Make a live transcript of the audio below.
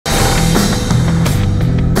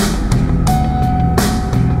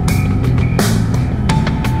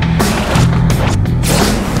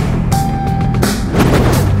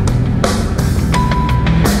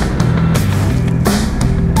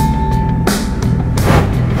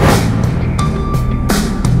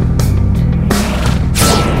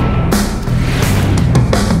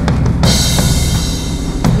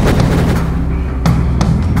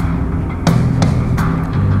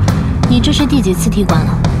这是第几次踢馆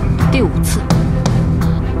了？第5次。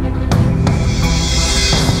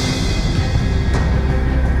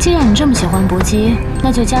既然你这么喜欢搏击，那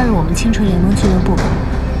就加入我们青春联盟俱乐部吧。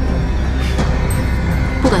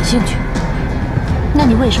不感兴趣。那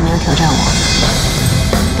你为什么要挑战我？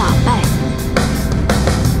打败你。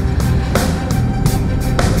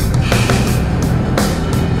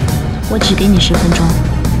我只给你10分钟，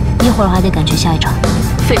一会儿还得赶去下一场。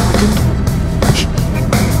废话真多。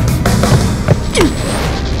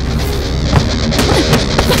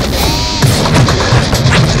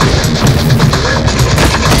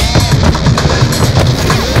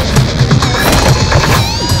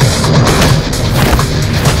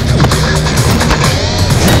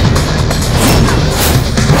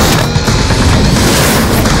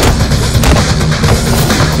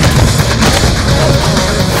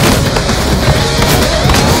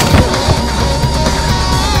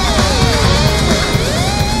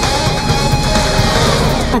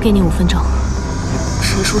 再给你5分钟，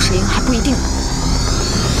谁输谁赢还不一定呢。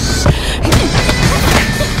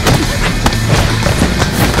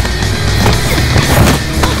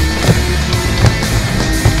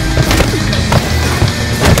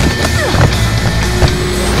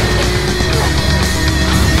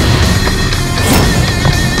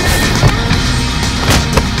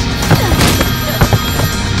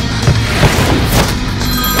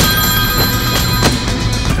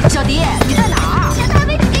小迪，你在哪儿？前台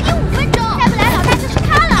位置给你5分钟，再不来老大就是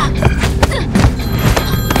他了。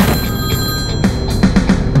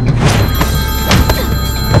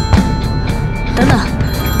等等，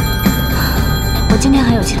我今天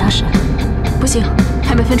还有其他事。不行，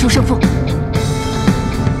还没分出胜负。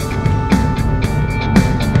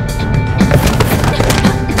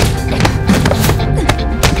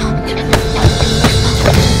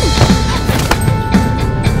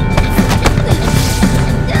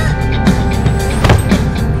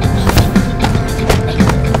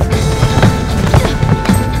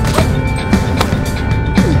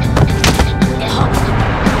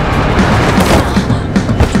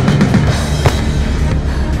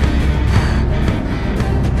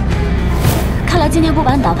今天不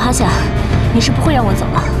把你打趴下，你是不会让我走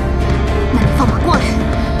了。那你放马过来。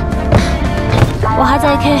我还在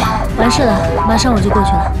AK， 完事了，马上我就过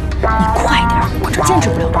去了。你快点，我这坚持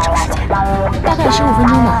不了多长时间。大概15分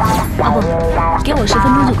钟吧。啊不，给我10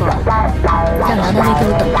分钟就够了。让梁大卫给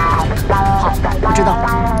我等。好，我知道了。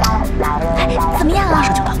哎，怎么样啊？马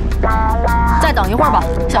上就到。再等一会儿吧，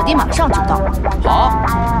小迪马上就到。好，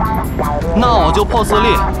那我就破4例，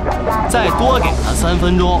再多给他3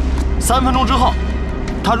分钟。3分钟之后，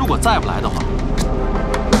他如果再不来的话，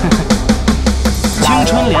青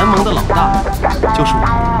春联盟的老大就是我。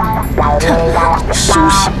休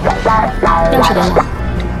息。钥匙给我。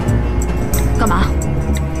干嘛？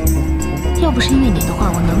要不是因为你的话，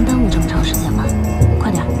我能耽误这么长时间吗？快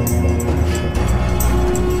点。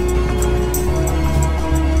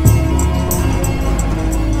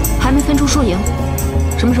还没分出输赢，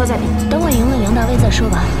什么时候再比？等我赢了梁大威再说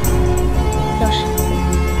吧。钥匙。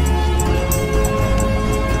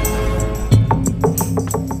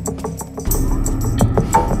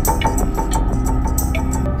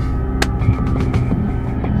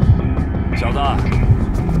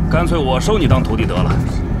 干脆我收你当徒弟得了，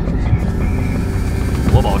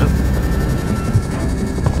我保证，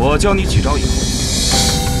我教你几招以后，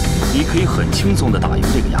你可以很轻松地打赢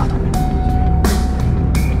这个丫头。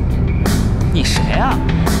你谁啊？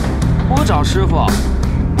我找师傅，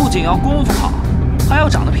不仅要功夫好，还要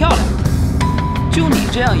长得漂亮。就你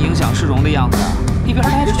这样影响市容的样子，一边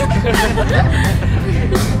待着去。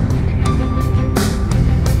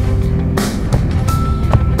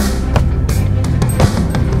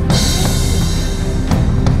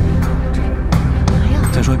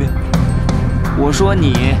再说一遍，我说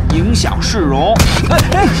你影响市容。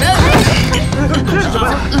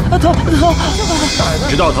疼！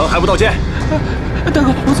知道疼还不道歉？大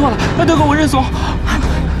哥，我错了，大哥我认怂。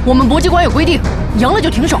我们搏击馆有规定，赢了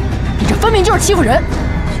就停手，你这分明就是欺负人。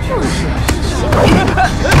就是。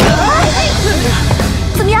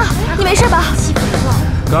怎么样？你没事吧？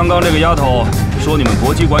刚刚这个丫头说你们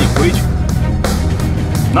搏击馆有规矩，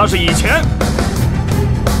那是以前。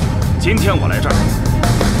今天我来这儿。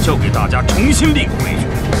 就给大家重新立个规矩。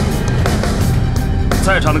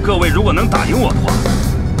在场的各位，如果能打赢我的话，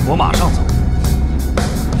我马上走。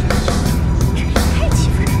太欺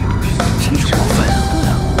负人了，真是过分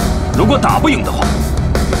啊！如果打不赢的话，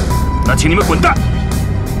那请你们滚蛋。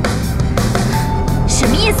什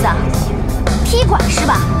么意思啊？踢馆是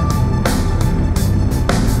吧？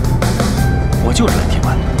我就是来踢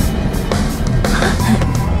馆的。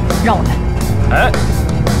让我来。哎。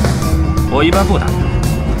我一般不打赢，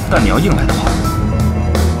但你要硬来的话，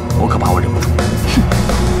我可把我忍不住。哼，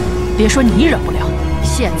别说你忍不了，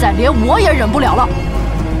现在连我也忍不了了。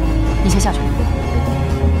你先下去。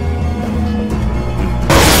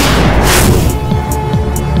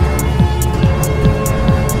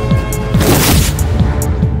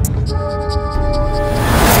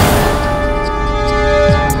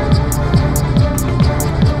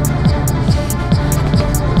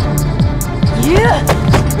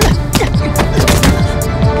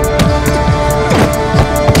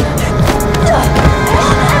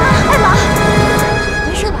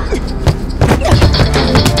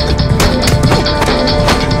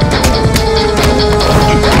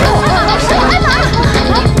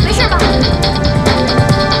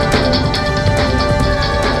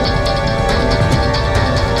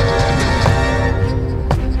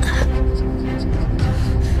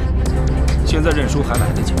 现在认输还来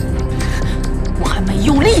得及，我还没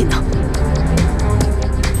用力呢。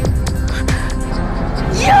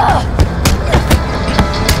呀！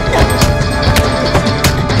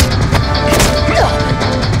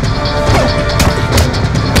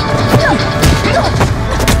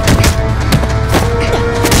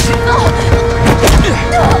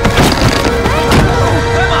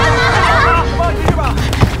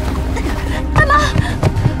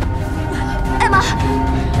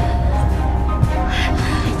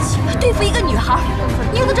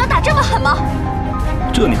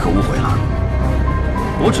这你可误会了，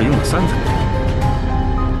我只用了3分钟，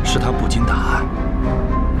是他不经打。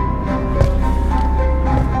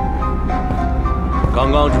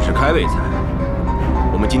刚刚只是开胃菜，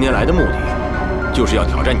我们今天来的目的，就是要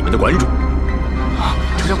挑战你们的馆主。啊，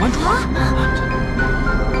挑战馆主！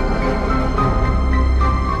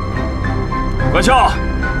管笑，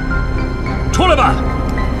出来吧，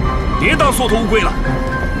别当缩头乌龟了。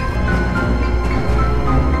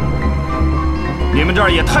 你们这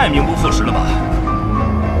儿也太名不副实了吧？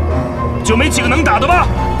就没几个能打的吗？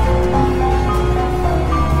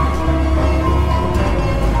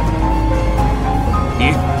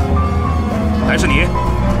你，还是你？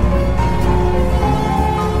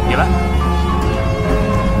你来。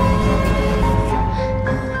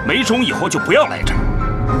没种以后就不要来这儿，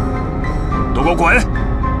都给我滚！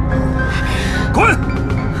滚！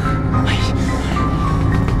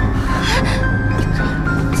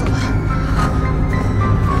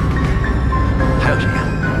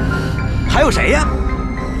 还有谁呀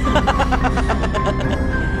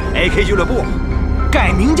？AK 俱乐部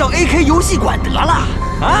改名叫 AK 游戏馆得了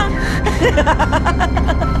啊！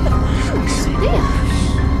谁的呀？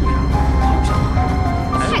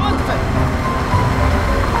太过分了！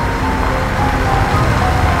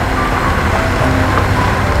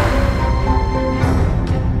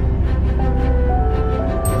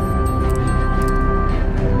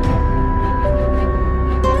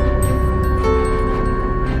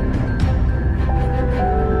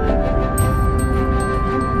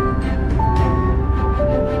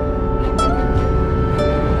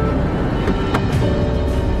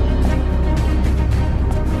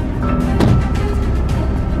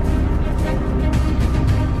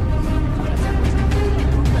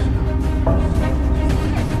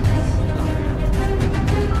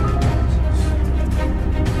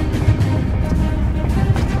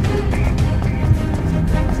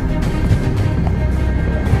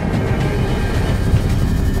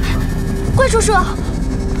叔叔，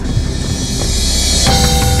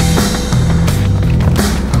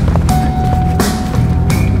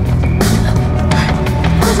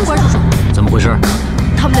关叔叔，怎么回事？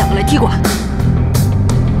他们2个来踢馆。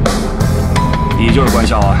你就是关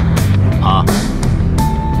笑啊？啊！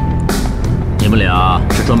你们俩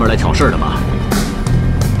是专门来挑事的吧？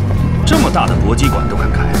这么大的搏击馆都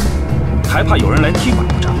敢开，还怕有人来踢馆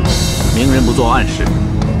不成？明人不做暗事，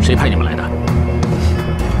谁派你们来的？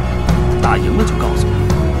打赢了就告诉你。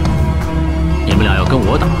你们俩要跟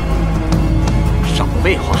我打？少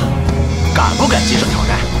废话，敢不敢接受挑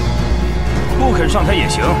战？不肯上台也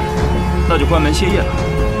行，那就关门歇业了。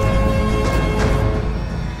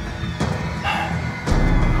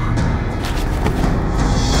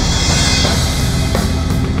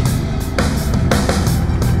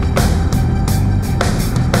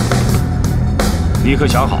你可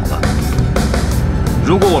想好了？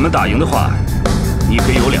如果我们打赢的话，你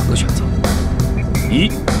可以有2个选择：一，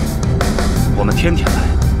我们天天来，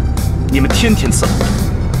你们天天伺候着；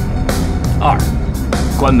二，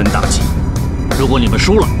关门大吉。如果你们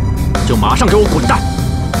输了，就马上给我滚蛋！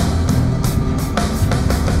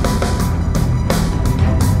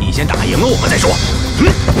你先打赢了我们再说。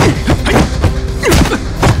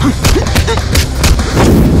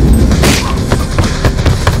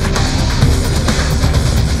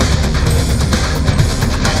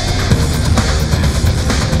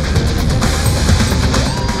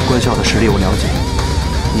校的实力我了解，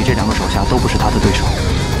你这2个手下都不是他的对手。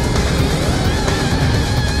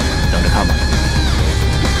等着看吧。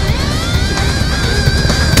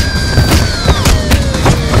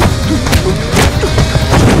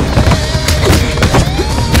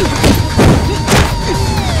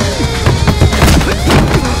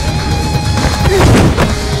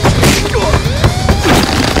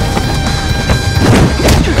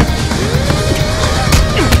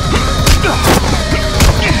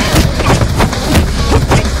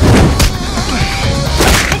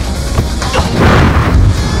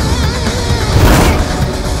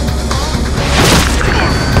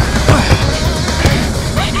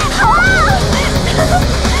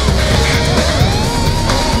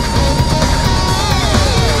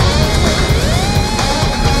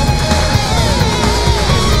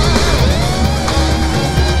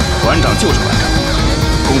馆长就是馆长，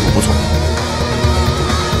功夫不错。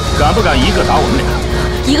敢不敢一个打我们俩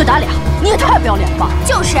？1个打2，你也太不要脸了吧！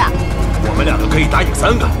就是啊，我们2个可以打赢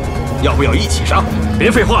3个，要不要一起上？别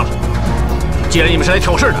废话了，既然你们是来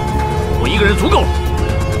挑事的，我1个人足够了。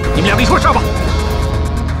你们2个一块上吧。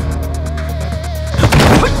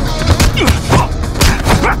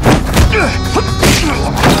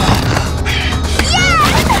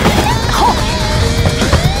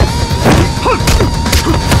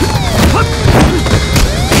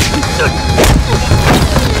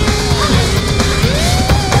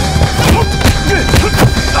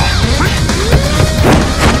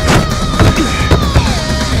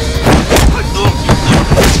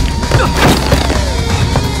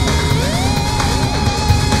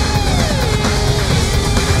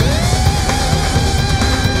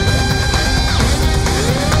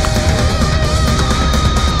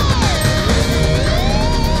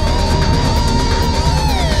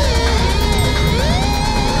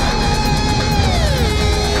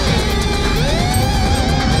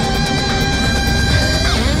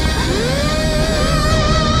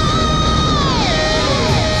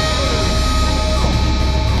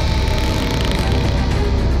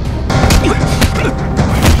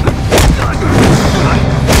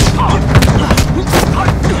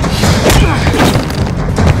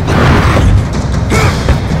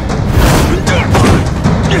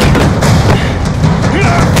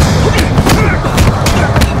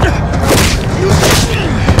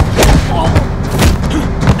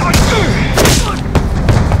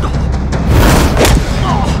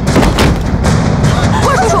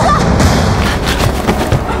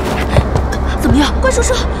叔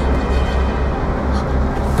叔，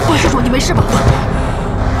关叔叔，你没事吧？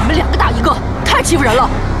你们2个打1个，太欺负人了，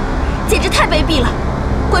简直太卑鄙了！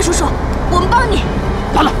关叔叔，我们帮你。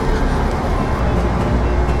完了，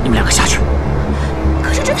你们2个下去。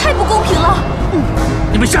可是这太不公平了。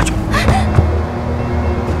你们下去。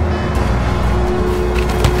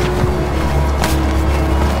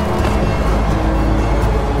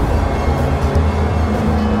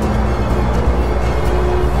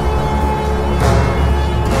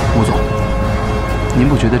吴总，您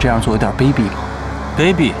不觉得这样做有点卑鄙吗？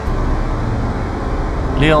卑鄙，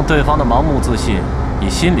利用对方的盲目自信，以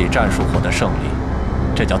心理战术获得胜利，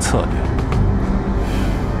这叫策略。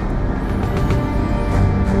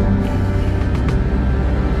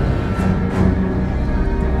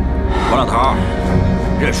王老头，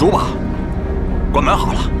认输吧，关门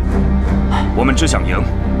好了。我们只想赢，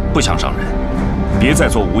不想伤人，别再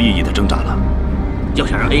做无意义的挣扎了。要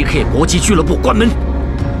想让 AK 搏击俱乐部关门，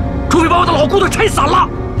除非把我的老骨头拆散了。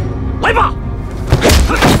来吧！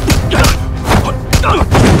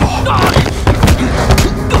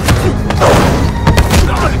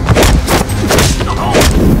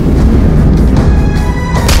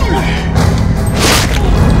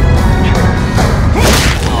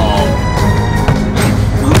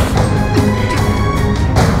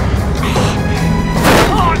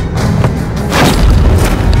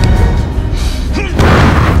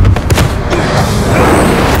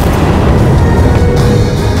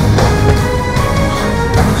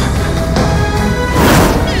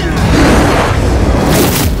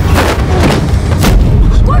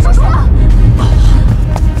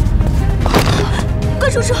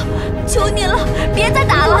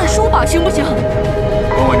行不行？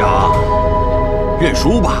关馆长，认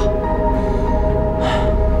输吧。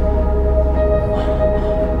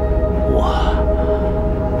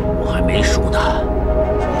我还没输呢。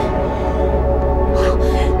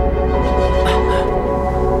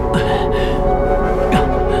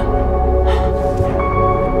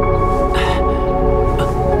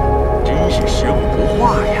真是食古不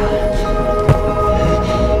化呀！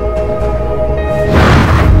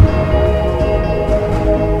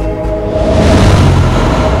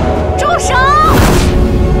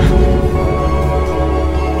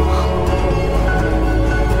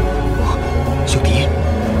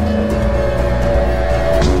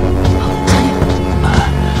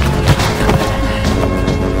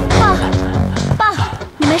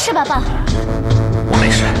事吧，爸？我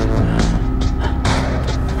没事。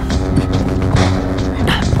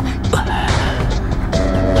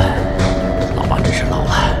老爸真是老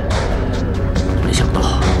了，没想到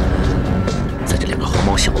在这两个黄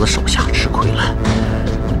毛小子手下吃亏了。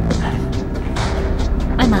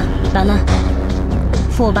艾玛，兰兰，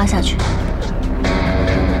扶我爸下去。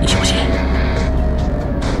你小心。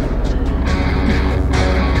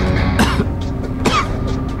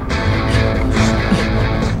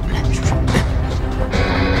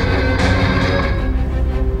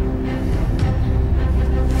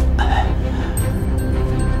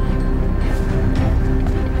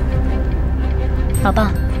 老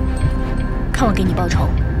爸，看我给你报仇。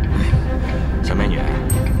小美女，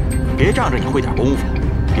别仗着你会点功夫，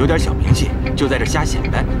有点小名气，就在这瞎显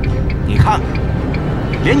摆。你看看，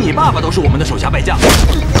连你爸爸都是我们的手下败将。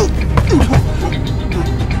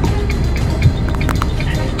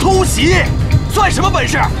偷袭算什么本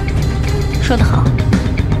事？说得好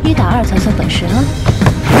，1打2才算本事啊！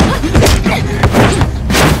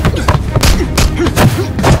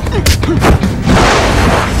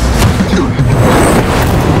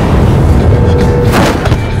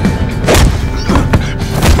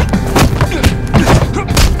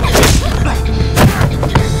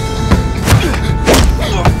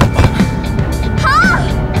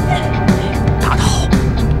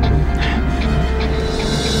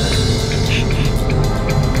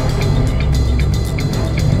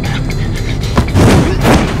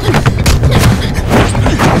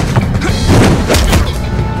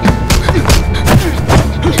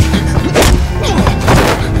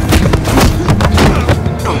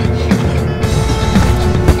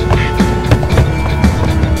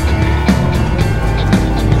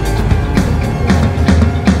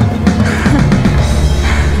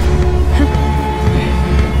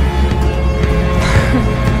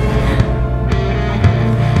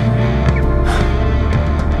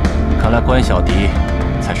 关小迪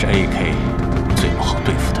才是 AK 最不好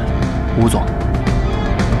对付的。吴总，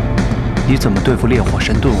你怎么对付烈火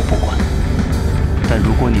神盾我不管，但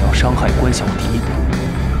如果你要伤害关小迪，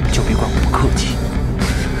就别怪我不客气。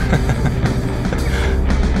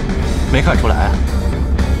没看出来啊，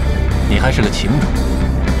你还是个情种。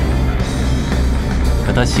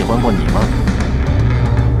可他喜欢过你吗？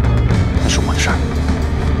那是我的事儿。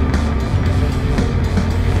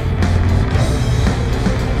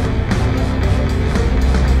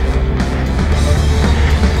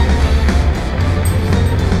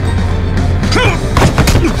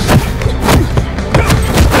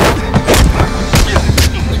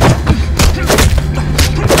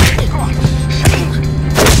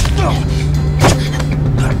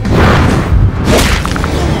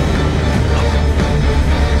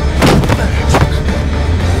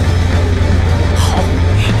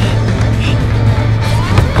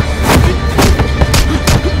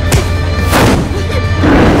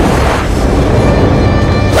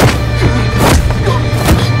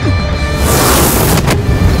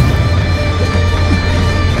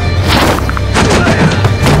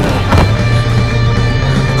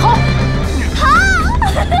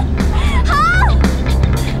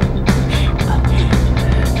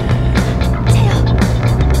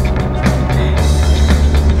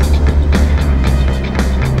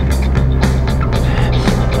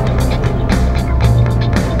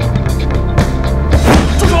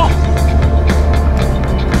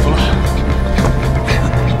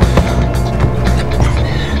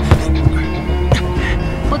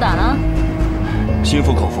 心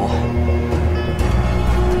服口服。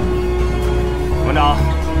馆长，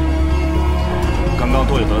刚刚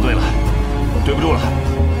多有得罪了，对不住了。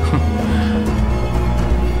哼。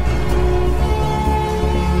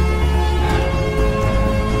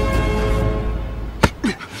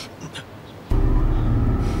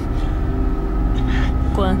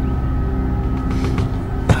滚！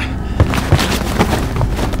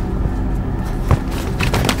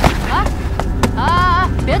哎，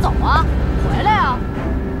别走啊！ 回来啊！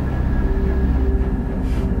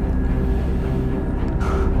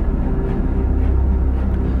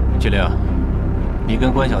季灵，你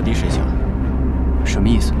跟关小迪谁强？什么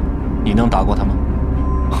意思？你能打过他吗？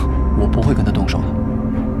我不会跟他动手的。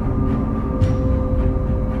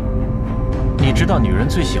你知道女人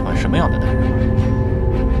最喜欢什么样的男人吗？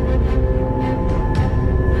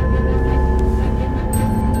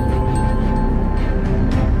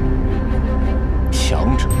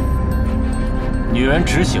强者。女人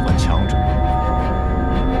只喜欢强者。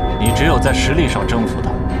你只有在实力上征服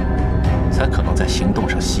她，才可能在行动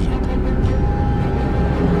上吸引她。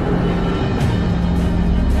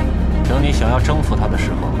等你想要征服她的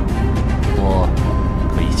时候，我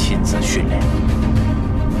可以亲自训练你。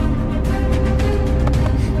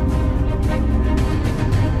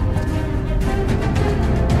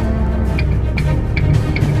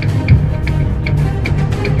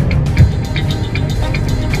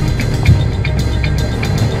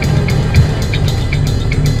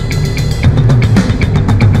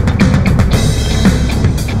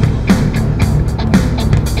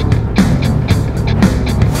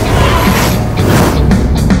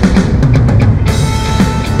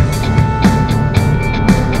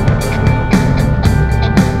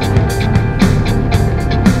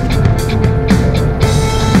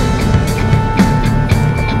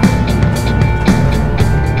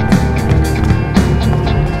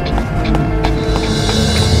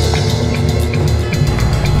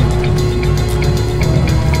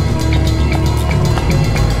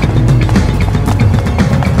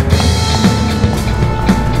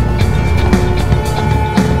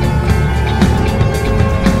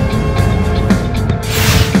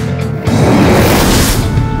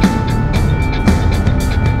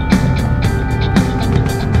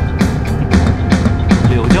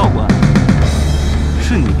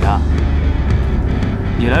啊？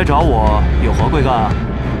你来找我有何贵干啊？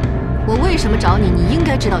我为什么找你？你应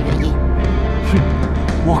该知道原因。哼，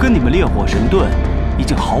我跟你们烈火神盾已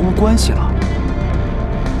经毫无关系了。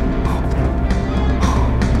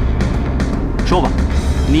说吧，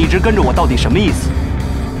你一直跟着我到底什么意思？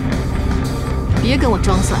别跟我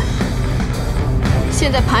装蒜。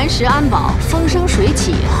现在磐石安保风生水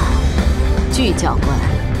起啊，巨教官。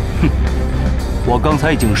哼，我刚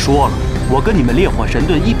才已经说了，我跟你们烈火神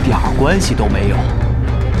盾一点关系都没有。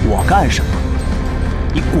我干什么，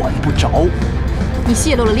你管不着。你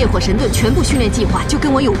泄露了烈火神盾全部训练计划，就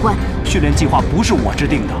跟我有关。训练计划不是我制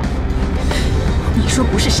定的。你说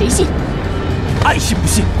不是谁信？爱信不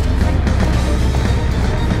信。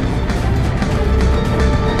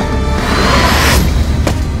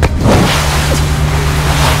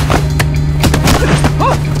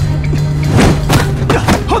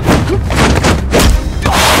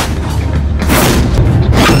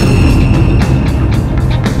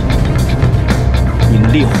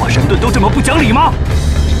烈火神盾都这么不讲理吗？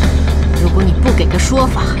如果你不给个说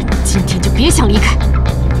法，今天就别想离开。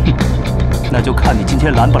哼，那就看你今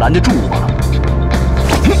天拦不拦得住我了。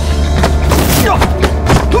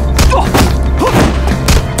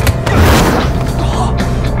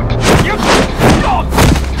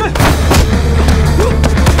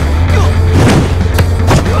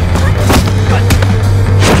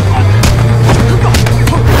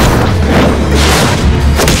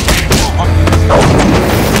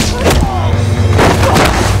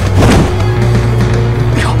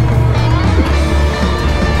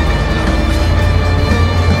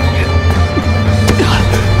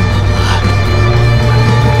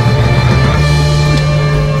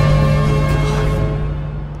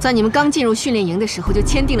在你们刚进入训练营的时候就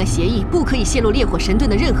签订了协议，不可以泄露烈火神盾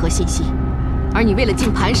的任何信息。而你为了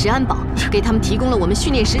进磐石安保，给他们提供了我们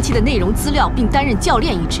训练时期的内容资料，并担任教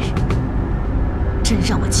练一职。真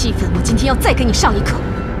让我气愤！我今天要再给你上一课。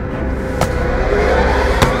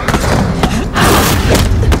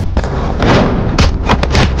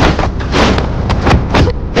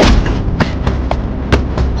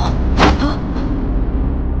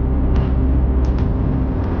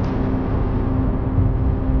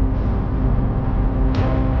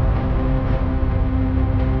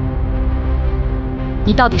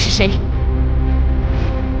你到底是谁？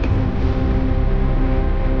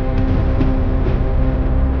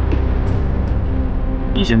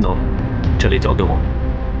你先走，这里交给我。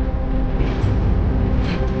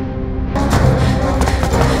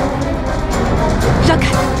让开！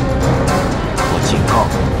我警告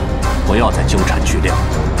你，不要再纠缠剧烈。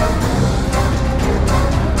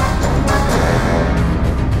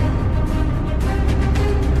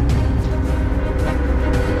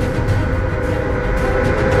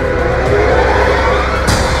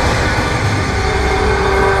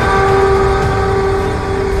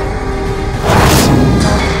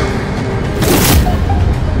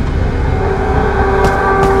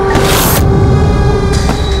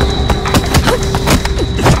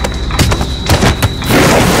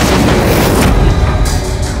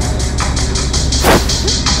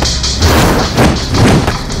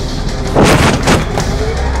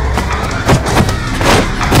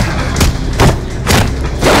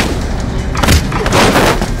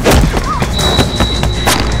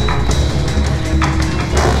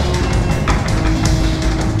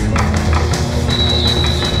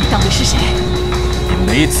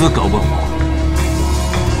没资格问我，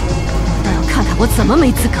那要看看我怎么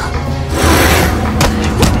没资格。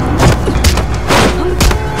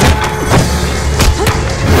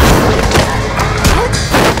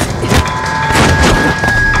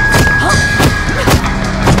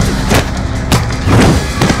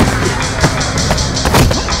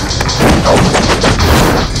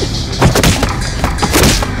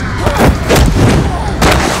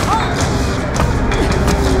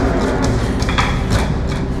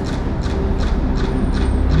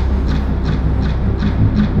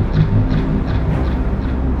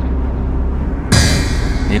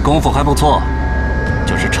你功夫还不错，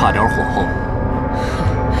就是差点火候。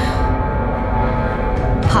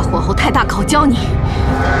怕火候太大，考教你。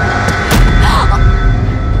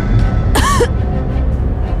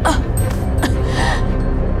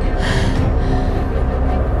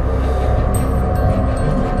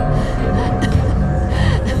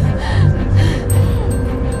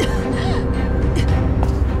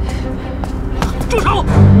住手！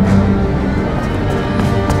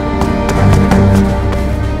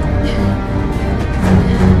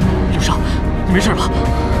你没事吧？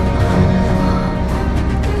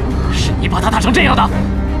是你把他打成这样的？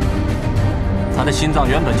他的心脏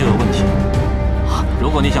原本就有问题，如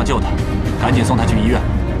果你想救他，赶紧送他去医院。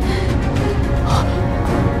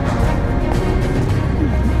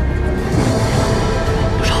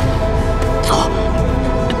刘少，走。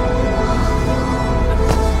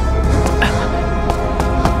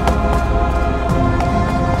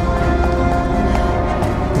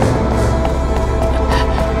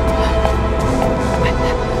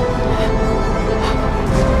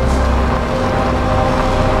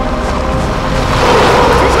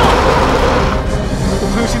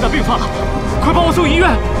病发了，快帮我送医院！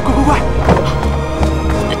快快快！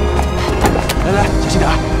来来，小心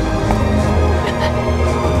点。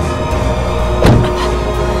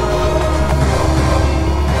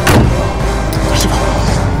师傅，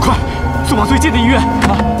快送往最近的医院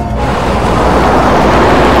啊！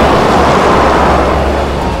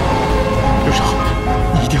刘少，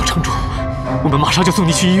你一定要撑住，我们马上就送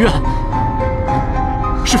你去医院。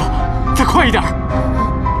师傅，再快一点！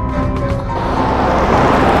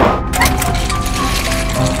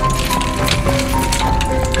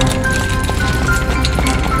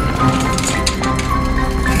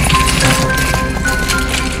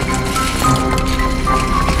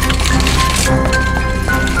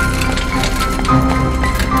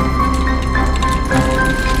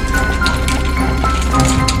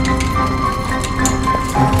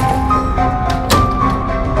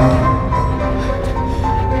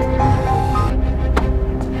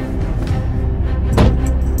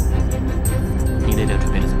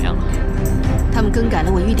更改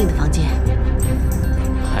了我预定的房间，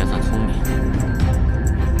还算聪明。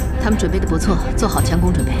他们准备的不错，做好强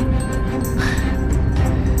攻准备。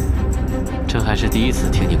这还是第一次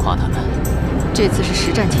听你夸他们。这次是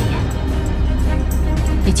实战检验，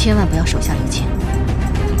你千万不要手下留情。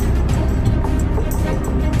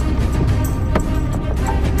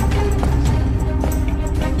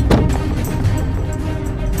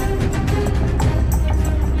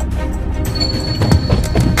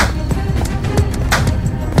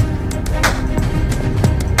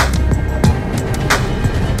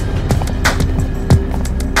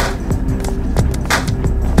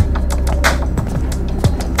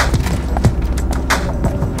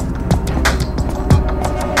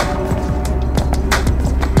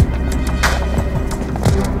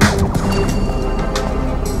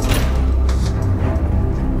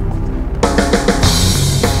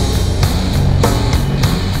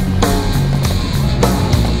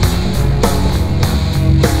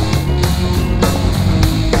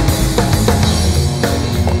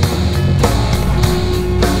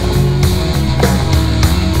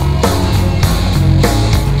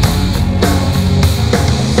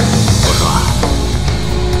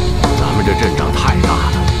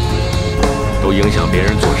影响别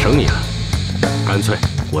人做生意了，干脆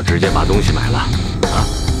我直接把东西买了，啊，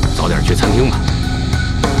早点去餐厅吧。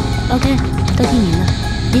OK， 都听您的。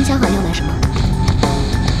您想好要买什么？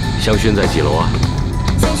香薰在几楼啊？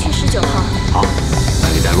先去19号。好，那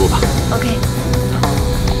你带路吧。OK。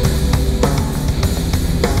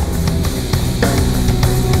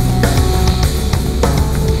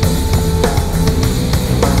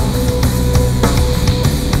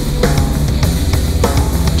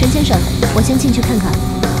陈先生，我先进去看看。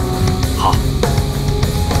好。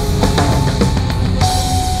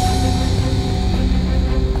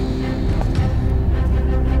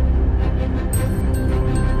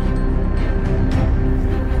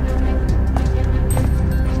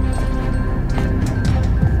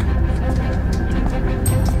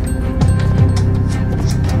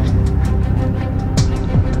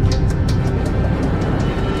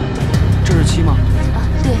这是7吗？啊，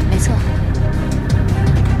对，没错。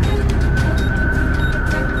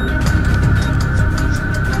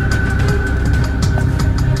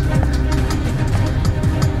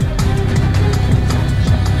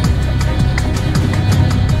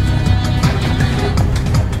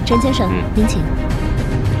陈先生，您请。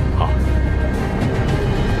好。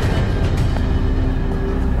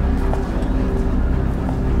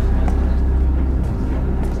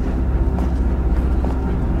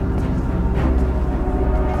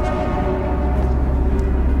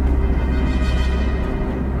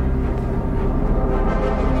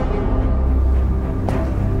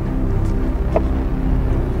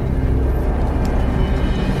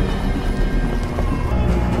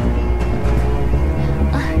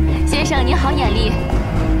先生您好眼力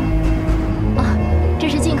啊！这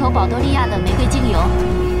是进口保多利亚的玫瑰精油，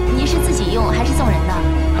您是自己用还是送人的？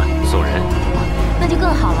啊，送人。那就更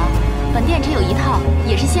好了，本店只有1套，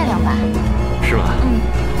也是限量版。是吗？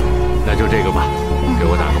那就这个吧，给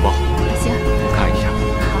我打个包。行，我看一下。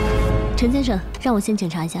好，陈先生，让我先检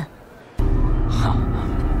查一下。好。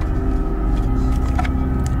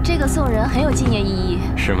这个送人很有纪念意义。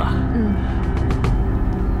是吗？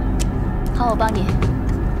好，我帮你。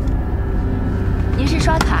您是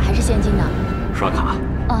刷卡还是现金呢？刷卡。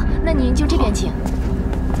哦，那您就这边请。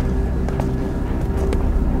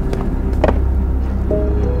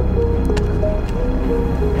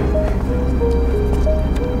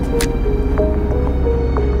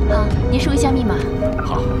好，您输一下密码。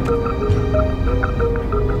好。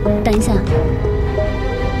等一下，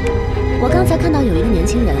我刚才看到有一个年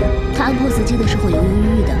轻人，他按 POS 机的时候犹犹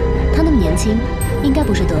豫豫的。他那么年轻，应该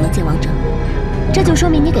不是得了健忘症。这就说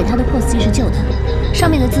明你给他的 POS 机是旧的，上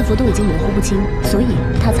面的字符都已经模糊不清，所以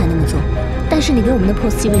他才那么做。但是你给我们的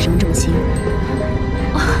POS 机为什么这么新？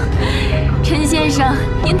哦，陈先生，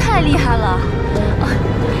您太厉害了！哦，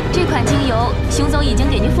这款精油熊总已经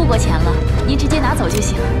给您付过钱了，您直接拿走就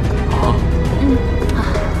行。好。好。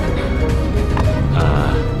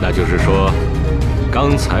那就是说，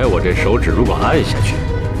刚才我这手指如果按下去，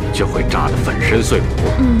就会炸得粉身碎骨。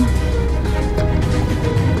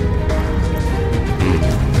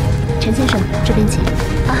陈先生，这边请。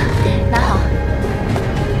啊，拿好，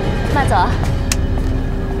慢走啊。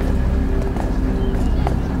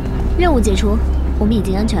任务解除，我们已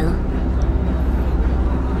经安全了。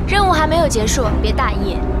任务还没有结束，别大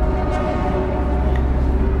意。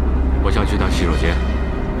我想去趟洗手间。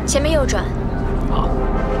前面右转。好。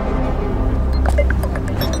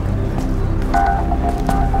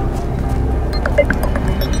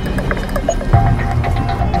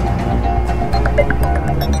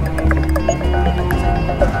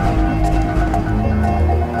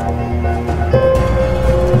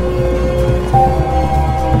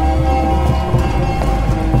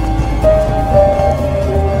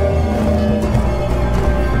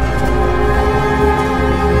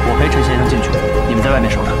我陪陈先生进去，你们在外面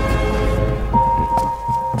守着。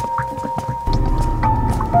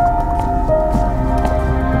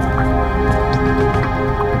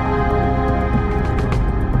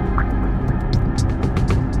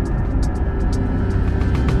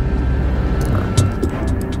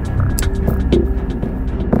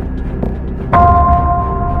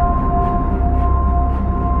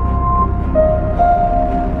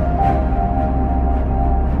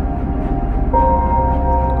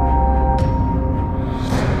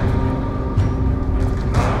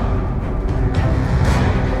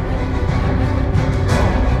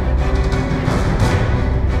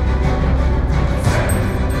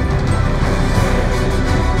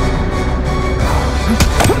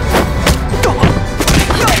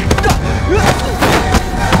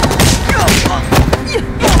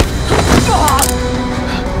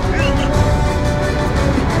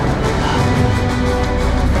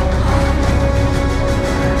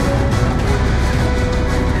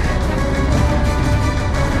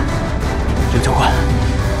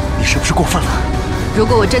如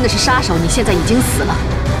果我真的是杀手，你现在已经死了，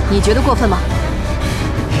你觉得过分吗？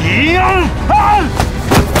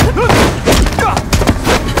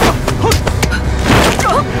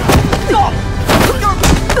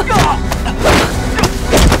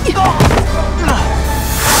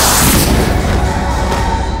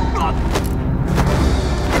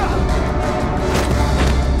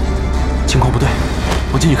情况不对，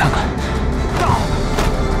我进去看看。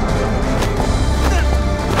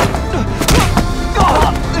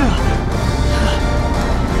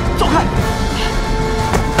走开！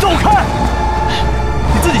走开！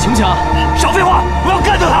你自己行不行？少废话！我要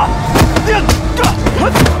干掉他！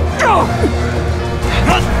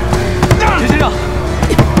陈先生，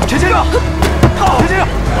陈先生，陈先生，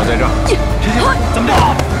我在这儿。陈先生，怎么着？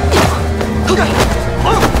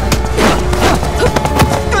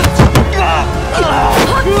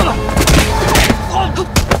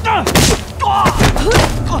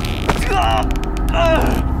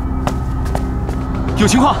有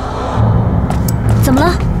情况！怎么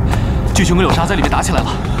了？巨熊跟柳沙在里面打起来了。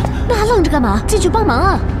那还愣着干嘛？进去帮忙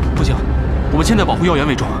啊！不行，我们现在保护要员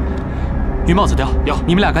为重。云帽子雕，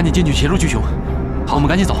你们俩赶紧进去协助巨熊。好，我们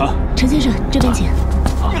赶紧走。陈先生，这边请。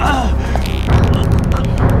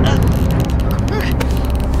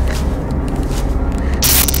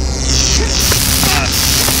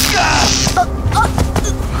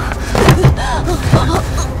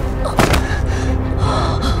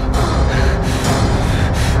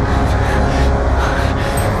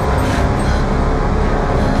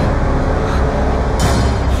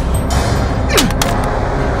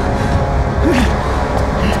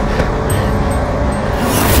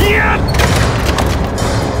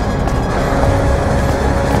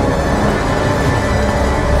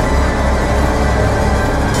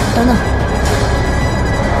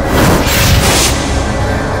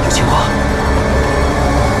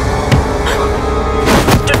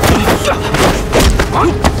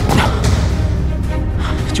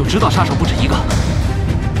就知道杀手不止一个。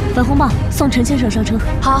粉红帽，送陈先生上车。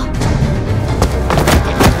好。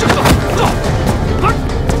走。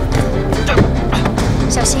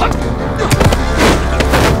小心。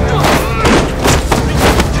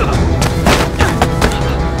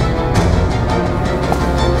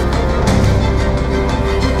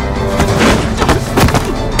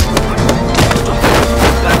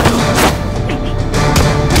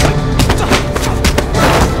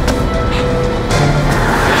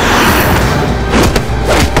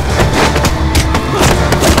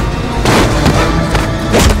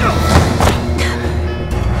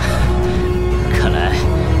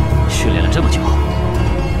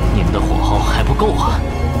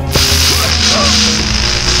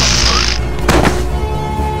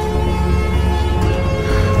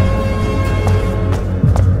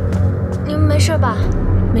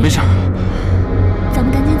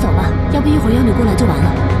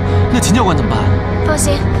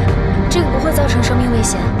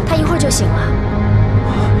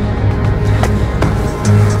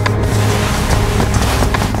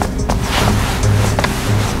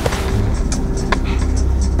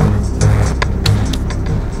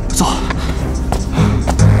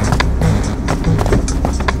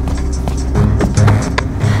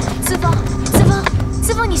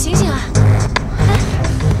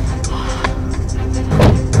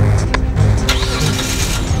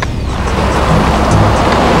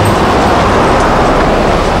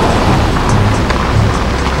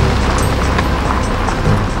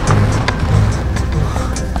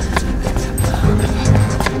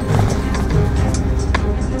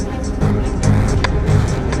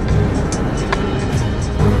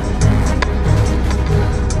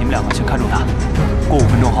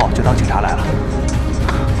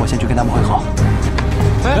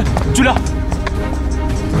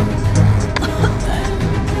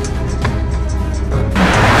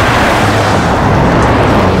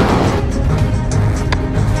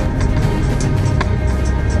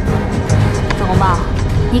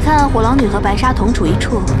 火狼女和白纱同处一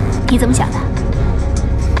处，你怎么想的？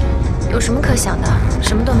有什么可想的？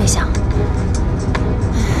什么都没想。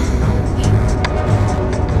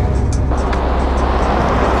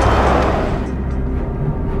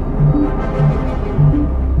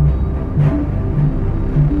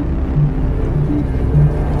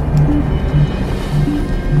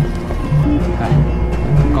哎，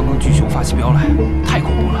刚刚巨熊发起飙来，太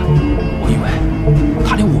恐怖了！我以为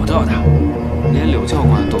他连我都要打。 连柳教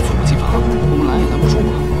官都猝不及防，我们拦也拦不住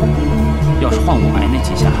啊！要是换我挨那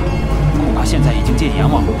几下，恐怕现在已经戒阎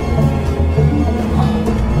王了。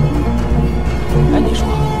哎，你说，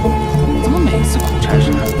怎么每次苦差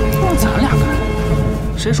事都让咱俩干？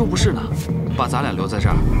谁说不是呢？把咱俩留在这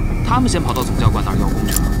儿，他们先跑到总教官那儿邀功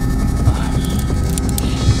去了。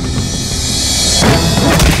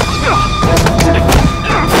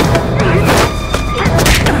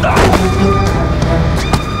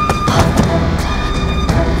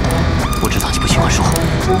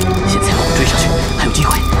现在我们追上去还有机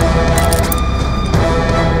会。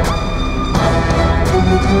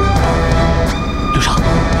刘少，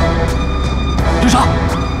刘少！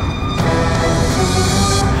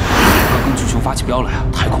刚刚巨熊发起飙来啊，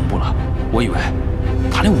太恐怖了！我以为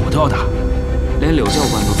他连我都要打，连柳教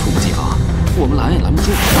官都猝不及防，我们拦也拦不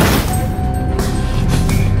住。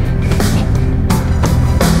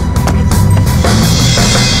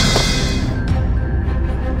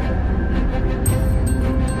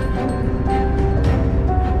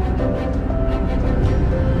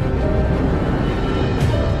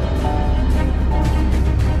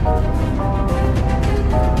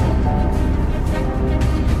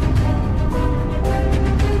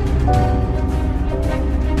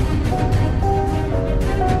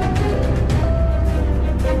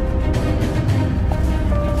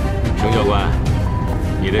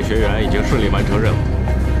 学员已经顺利完成任务，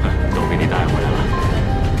都给你带回来了。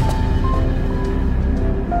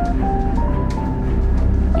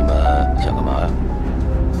你们想干嘛呀？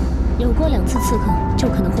有过2次刺客，就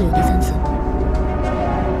可能会有第3次。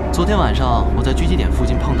昨天晚上我在狙击点附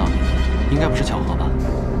近碰到你，应该不是巧合吧？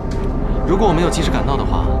如果我没有及时赶到的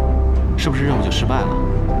话，是不是任务就失败了？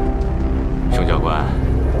熊教官，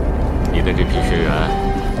你的这批学员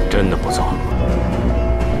真的不错。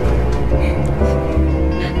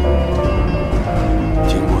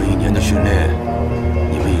 经过1年的训练，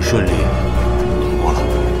你们已顺利通过了。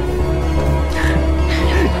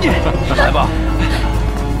来吧，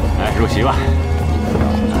来入席吧。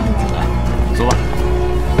来，坐吧。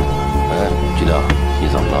哎，局长，你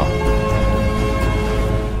怎么了？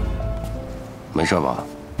没事吧？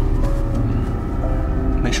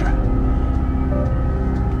没事。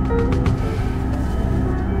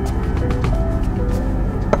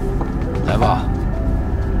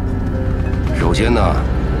先呢，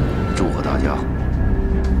祝贺大家。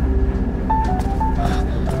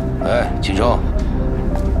哎，秦生，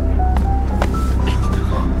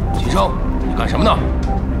秦生，你干什么呢？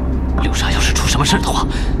六杀要是出什么事的话，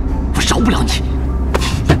我饶不了你。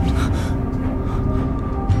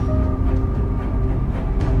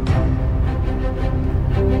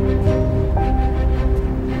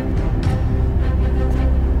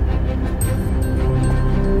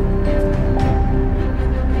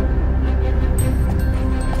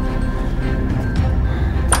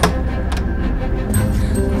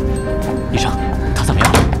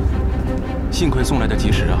 幸亏送来的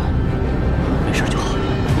及时啊，没事就好。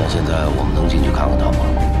那现在我们能进去看看他吗？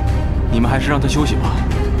你们还是让他休息吧。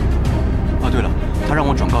啊，对了，他让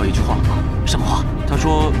我转告一句话。什么话？他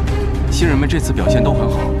说，新人们这次表现都很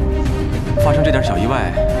好，发生这点小意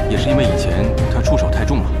外也是因为以前他出手太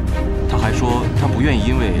重了。他还说他不愿意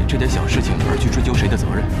因为这点小事情而去追究谁的责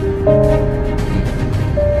任。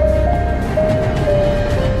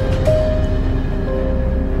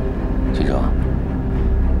秦生。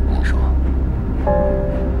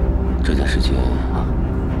 这件事情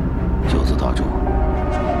就此打住，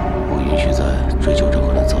不允许再追究任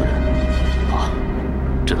何人责任。啊，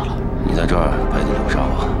知道了。你在这儿陪着流沙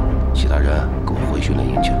吧，其他人跟我回训练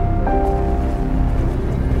营去。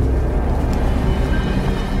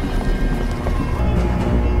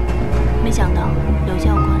没想到刘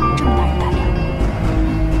教官这么大人大量。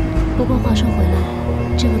不过话说回来，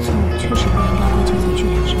这个错误确实不应该归咎在巨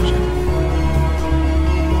良身上。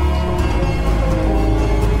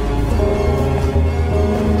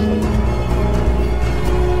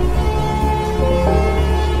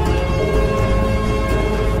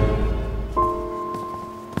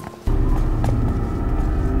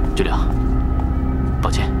 巨良，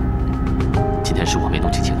抱歉，今天是我没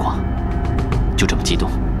弄清情况，就这么激动。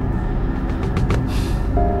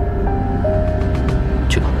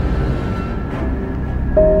去吧。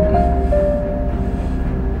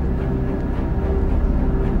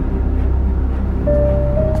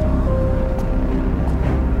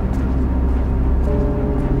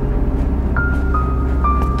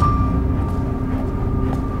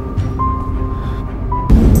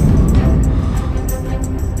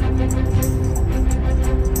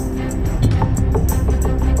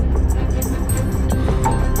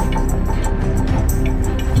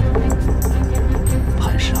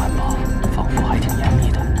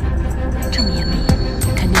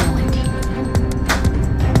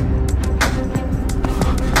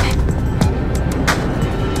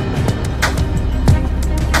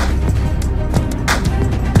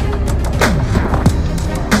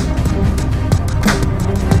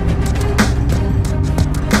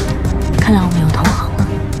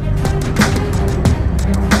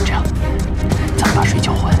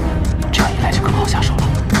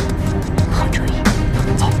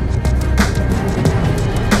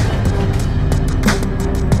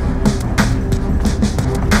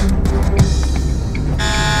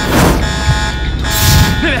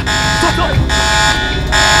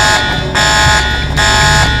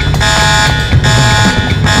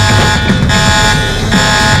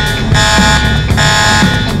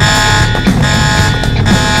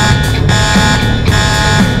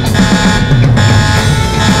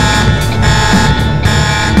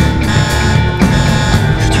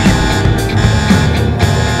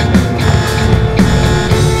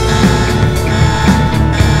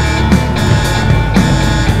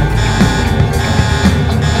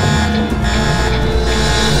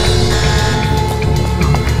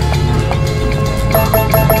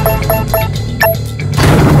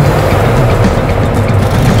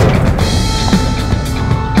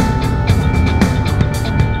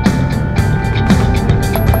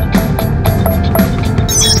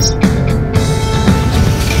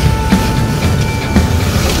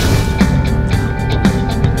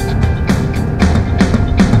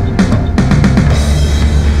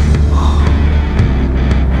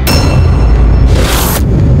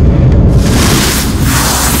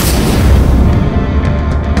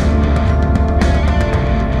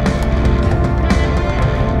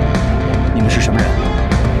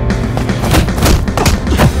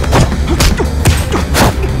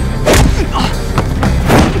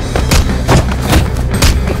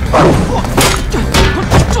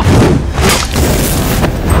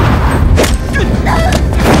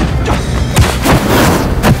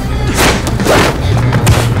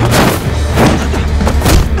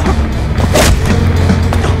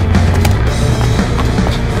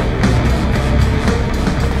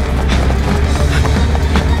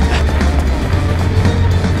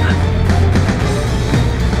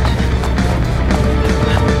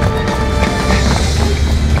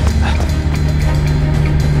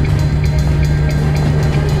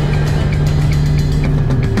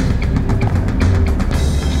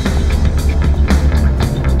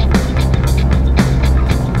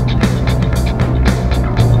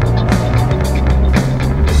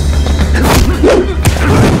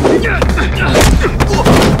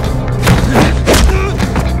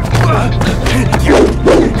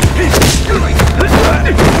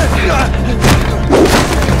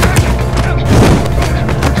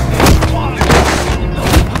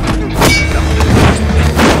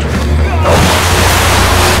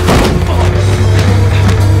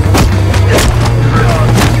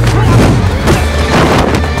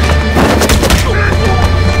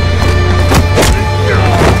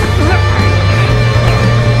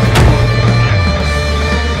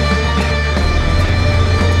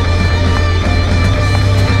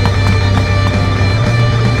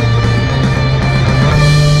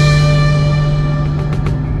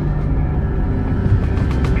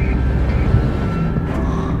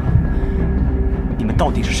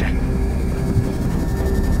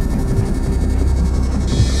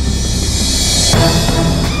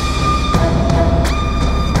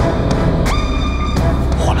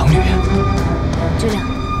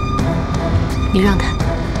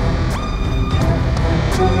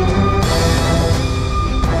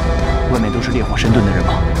的人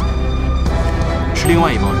吗？是另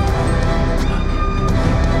外一帮人。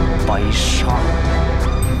白鲨，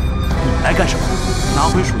你来干什么？拿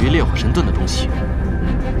回属于烈火神盾的东西。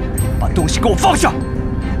把东西给我放下！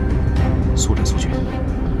速战速决。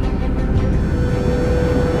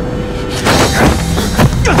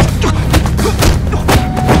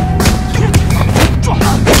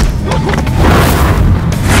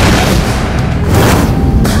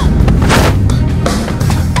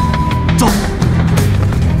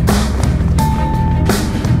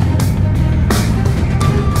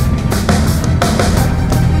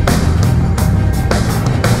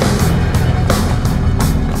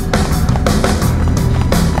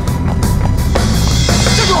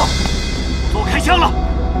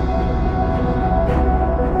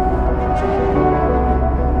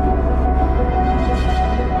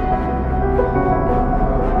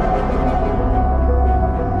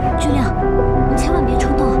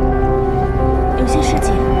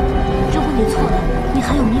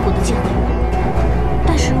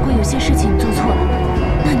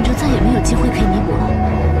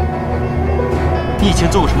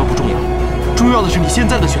现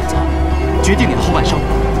在的选择决定你的后半生。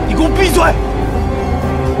你给我闭嘴！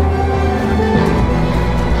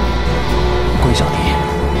关小迪，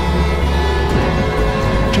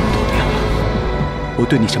这么多年了，我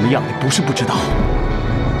对你什么样，你不是不知道。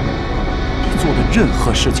你做的任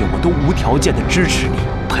何事情，我都无条件的支持你，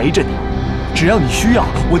陪着你。只要你需要，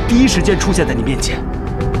我第一时间出现在你面前。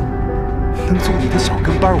能做你的小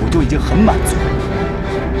跟班，我就已经很满足。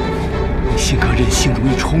你性格任性，容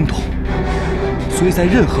易冲动。所以在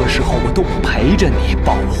任何时候，我都陪着你，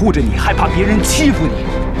保护着你，害怕别人欺负你。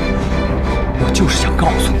我就是想告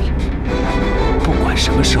诉你，不管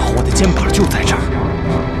什么时候，我的肩膀就在这儿，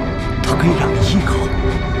它可以让你依靠，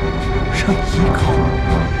让你依靠。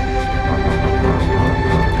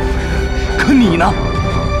可你呢？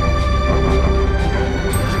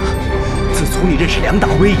自从你认识梁大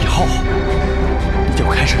威以后，你就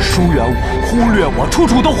开始疏远我，忽略我，处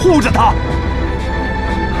处都护着他。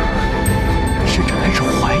甚至开始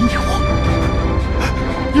怀疑我，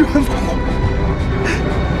冤枉我。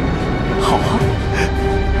好啊，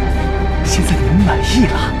现在你们满意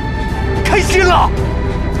了，开心了。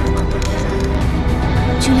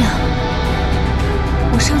军亮，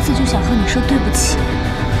我上次就想和你说对不起。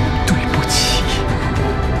对不起，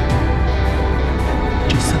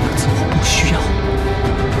这3个字我不需要。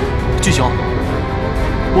巨雄，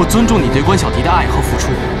我尊重你对关小迪的爱和付出，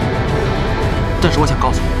但是我想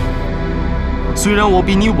告诉你。虽然我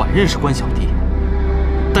比你晚认识关小迪，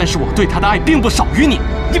但是我对他的爱并不少于你。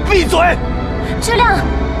你闭嘴！巨亮，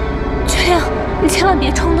巨亮，你千万别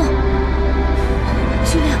冲动。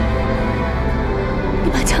巨亮，你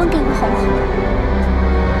把枪给我好不好？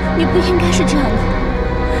你不应该是这样的。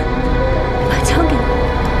你把枪给我。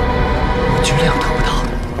我巨亮得不到，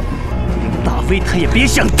连大飞他也别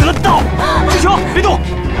想得到。巨雄，别动！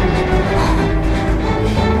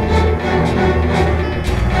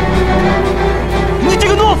你这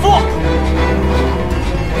个懦夫！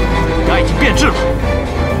你的爱已经变质了，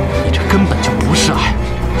你这根本就不是爱，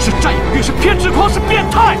是占有欲，是偏执狂，是变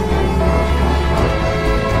态！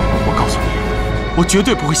我告诉你，我绝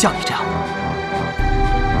对不会像你这样。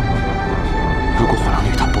如果火狼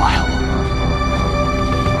女她不爱我，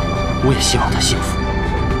我也希望她幸福。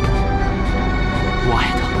我爱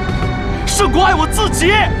她，胜过爱我自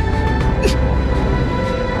己。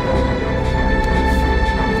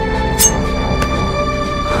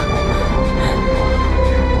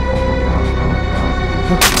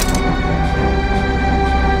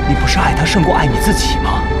你不是爱他胜过爱你自己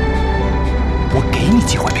吗？我给你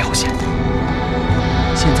机会表现，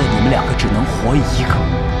现在你们2个只能活一个，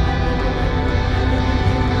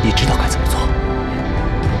你知道该怎么做？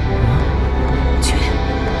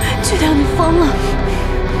巨亮，你疯了！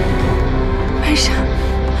白莎，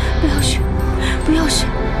不要选，不要选，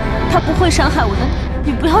他不会伤害我的，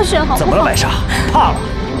你不要选好不好？怎么了，白莎？怕了？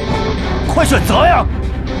快选择呀！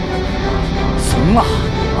怂了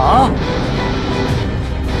啊！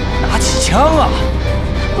拿起枪啊！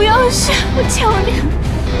不要选，我求你，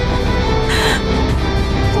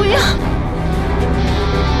不要！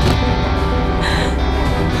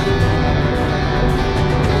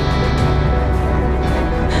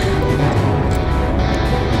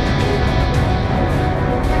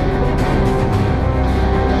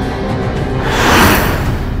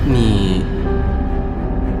你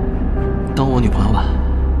当我女朋友吧。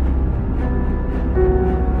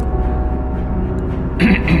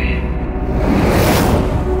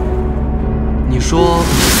你说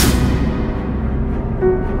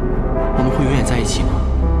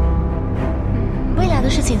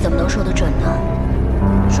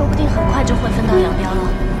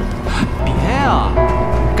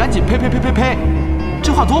呸呸呸呸呸！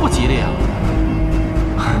这话多不吉利啊！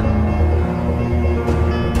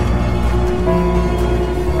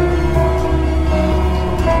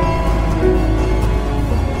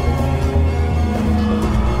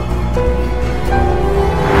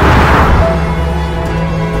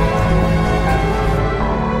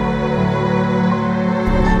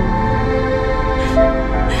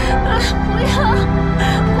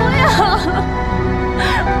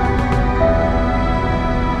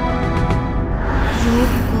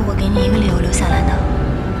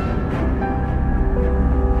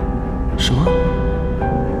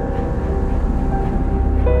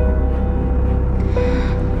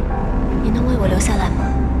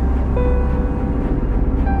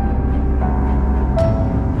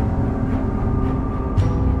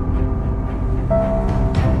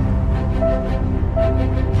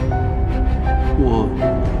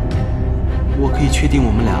我可以确定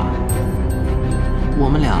我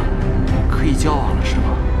们俩可以交往了，是吗？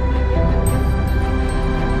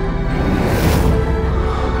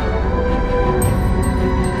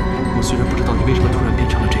我虽然不知道你为什么突然变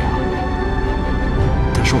成了这样，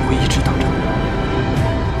但是我会一直等着你。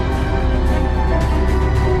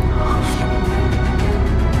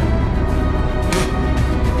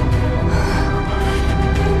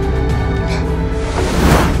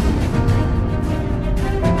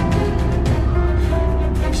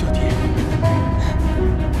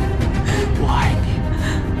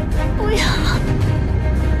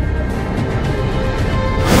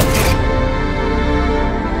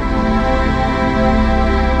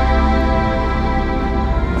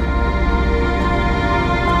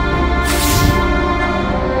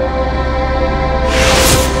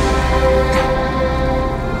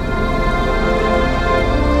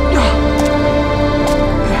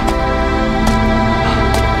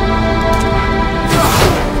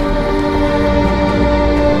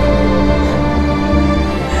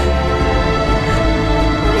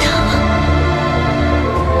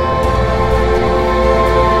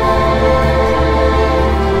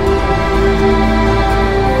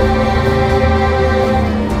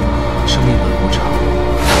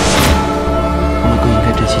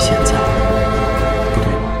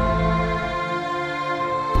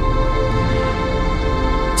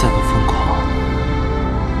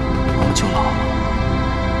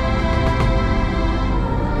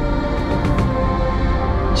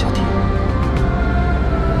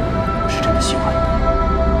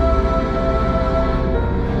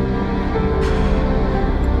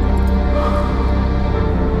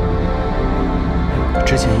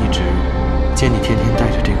之前一直见你天天戴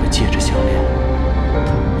着这个戒指项链，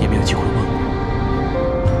也没有机会问我。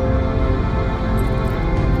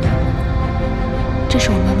这是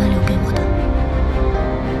我妈妈留给我的，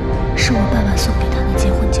是我爸爸送给她的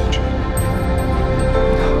结婚戒指。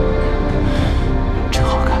真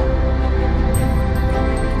好看。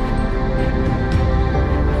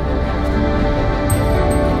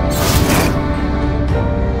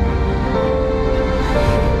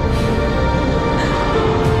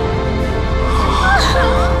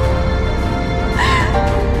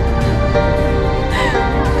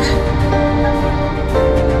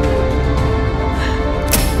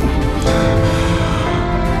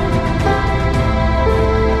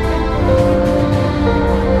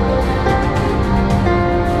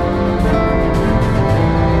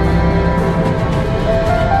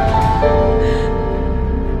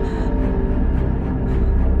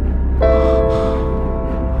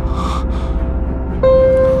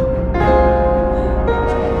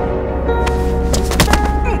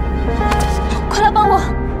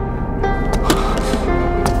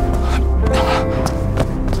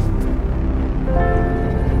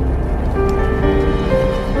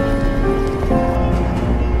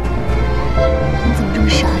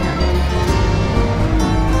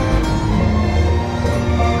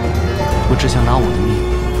只想拿我的命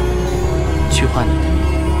去换你的命。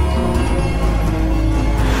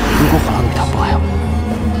如果华女她不爱我，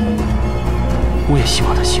我也希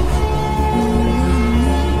望她幸福。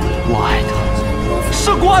我爱她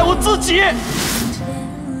胜过爱我自己。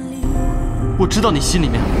我知道你心里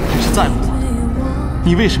面还是在乎我的，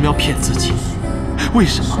你为什么要骗自己？为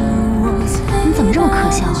什么？你怎么这么可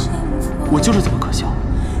笑啊？我就是这么可笑。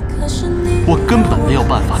我根本没有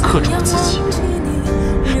办法克制我自己。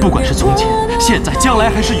不管是从前、现在、将来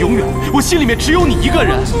还是永远，我心里面只有你一个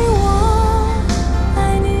人。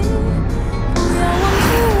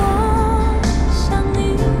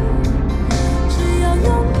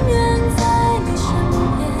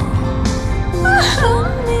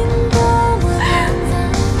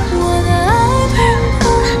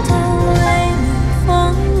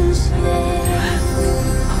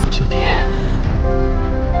小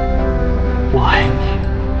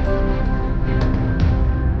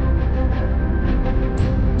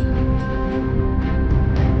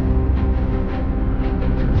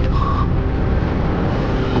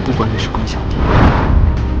是关小迪，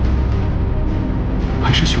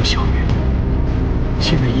还是熊小月？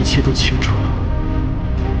现在一切都清楚了，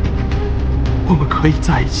我们可以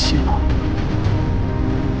在一起了。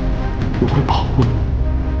我会保护你，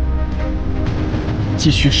继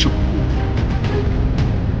续守护。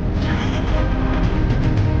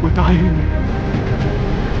我答应你，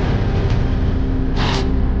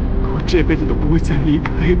我这辈子都不会再离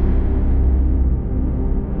开你。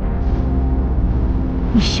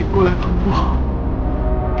你醒过来好不好？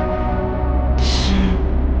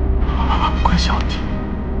关小迪，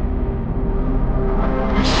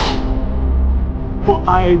我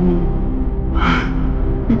爱你。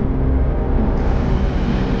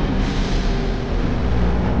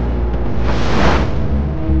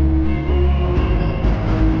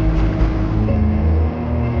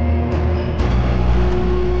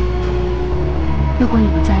如果你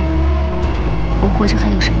不在了，我活着还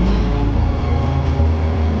有什么意义？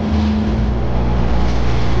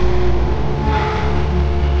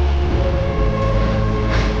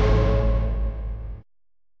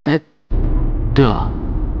哎，对了，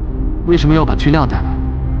为什么要把巨亮带来？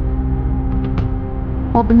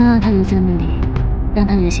我不能让他留在那里，让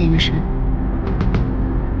他人陷于深。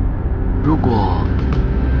如果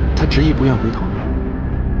他执意不愿回头，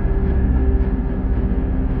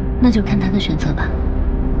那就看他的选择吧。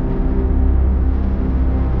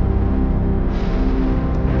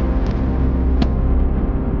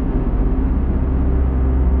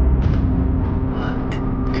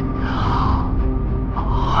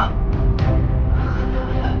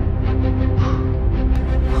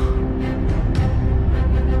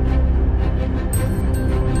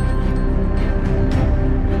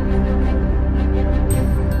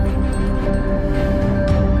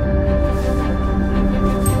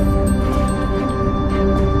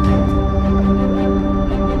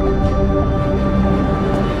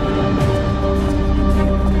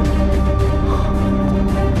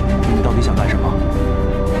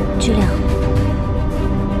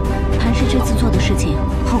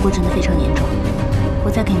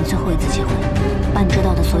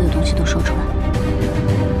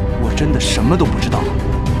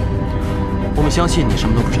相信你什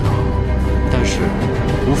么都不知道，但是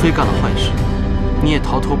无非干了坏事，你也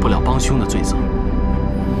逃脱不了帮凶的罪责。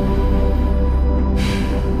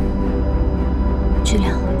巨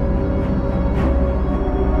亮，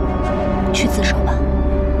去自首吧。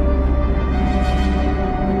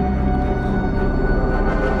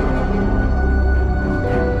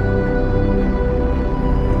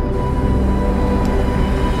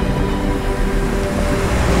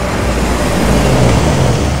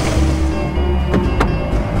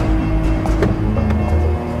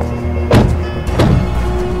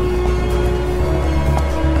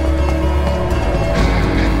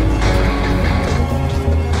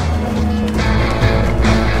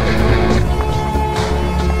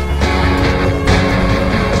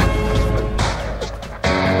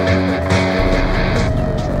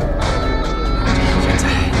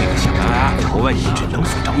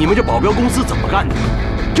你们这保镖公司怎么干的？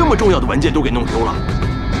这么重要的文件都给弄丢了。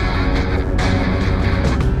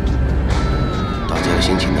大家的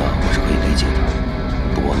心情呢，我是可以理解的。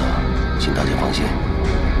不过呢，请大家放心，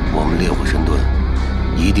我们烈火神盾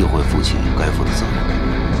一定会负起该负的责任。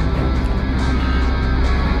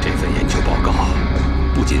这份研究报告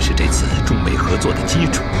不仅是这次中美合作的基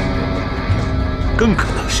础，更可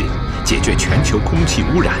能是解决全球空气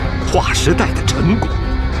污染划时代的成果。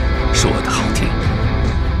说得好听，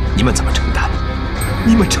你们怎么承担？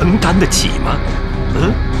你们承担得起吗？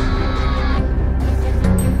嗯？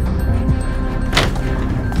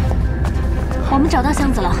我们找到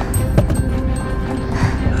箱子了。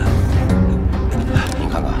您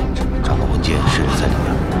看看，这个文件是不是在里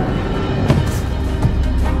面？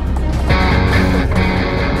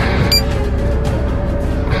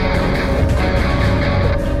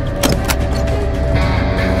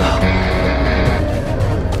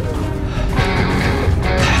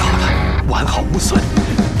完好无损，完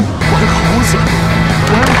好无损，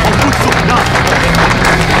完好无损呐！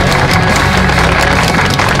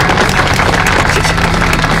谢谢。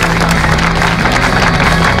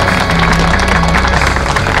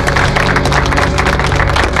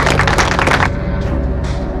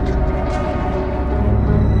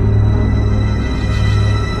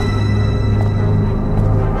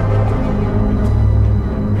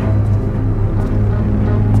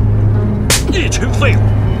一群废物！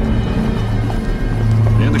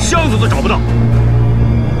连个箱子都找不到，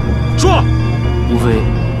说，无非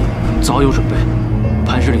早有准备，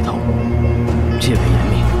磐石里头戒备严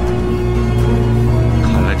密。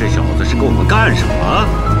看来这小子是跟我们干什么啊？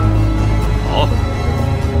好，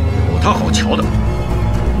我他好瞧的。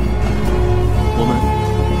我们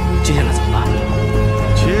接下来怎么办？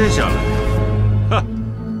接下来，哼，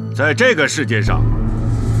在这个世界上，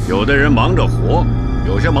有的人忙着活，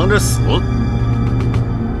有些忙着死，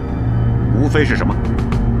无非是什么？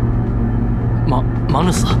忙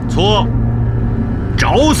着死？错，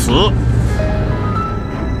找死。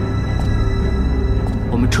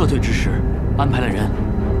我们撤退之时，安排了人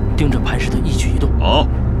盯着磐石的一举一动。好，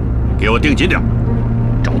给我盯紧点，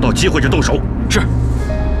找到机会就动手。是。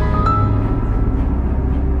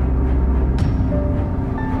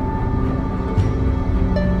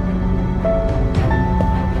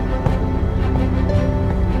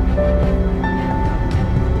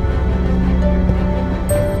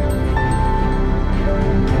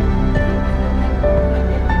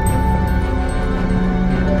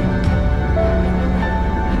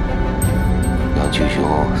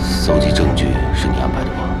搜集证据是你安排的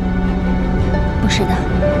吧？不是的，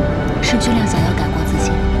是巨亮想要改过自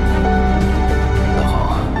新。那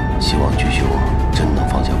好，希望巨兄真能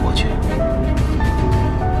放下过去。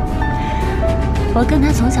我跟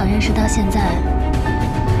他从小认识到现在，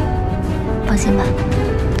放心吧，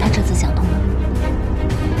他这次想通了。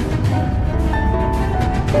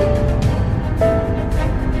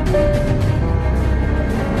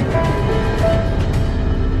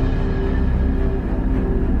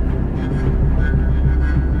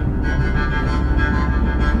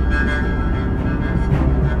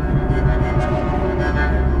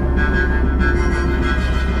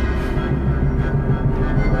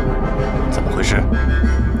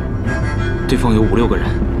对方有5、6个人，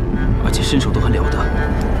而且身手都很了得。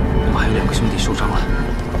我们还有2个兄弟受伤了。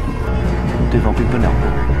对方兵分2路，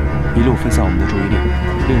一路分散我们的注意力，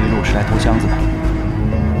另一路是来偷箱子的。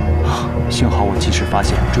幸好我及时发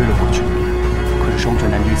现，追了过去。可是双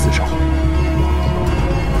拳难敌4手，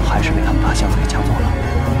还是被他们把箱子给抢走了。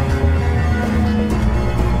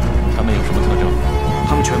他们有什么特征？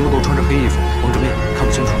他们全部都穿着黑衣服，蒙着面，看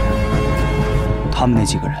不清楚。他们那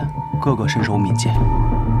几个人，个个身手敏捷。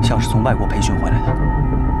像是从外国培训回来的，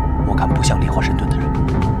我看不像烈火神盾的人。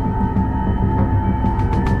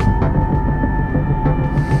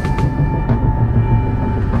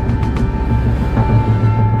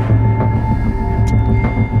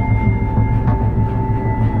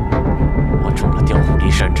我中了调虎离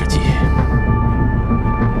山之计，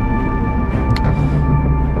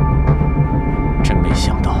真没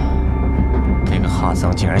想到，那个哈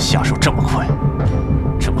桑竟然下手这么快，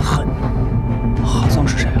这么狠。哈桑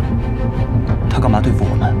是谁啊？他干嘛对付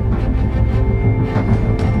我们？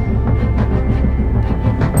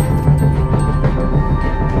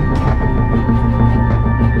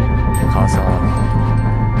哈桑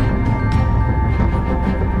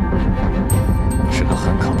是个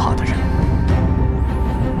很可怕的人。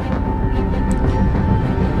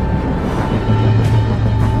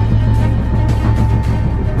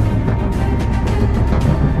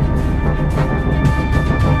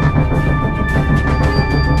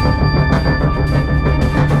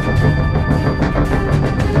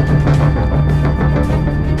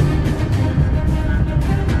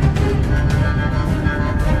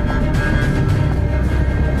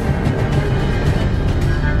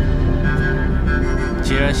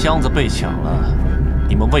箱子被抢了，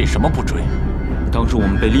你们为什么不追？当时我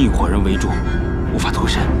们被另一伙人围住，无法脱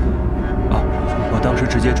身。我当时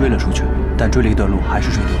直接追了出去，但追了一段路还是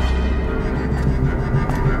追丢了。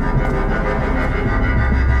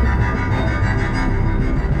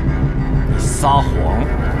你撒谎！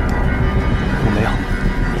我没有。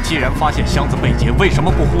你既然发现箱子被劫，为什么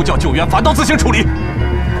不呼叫救援，反倒自行处理？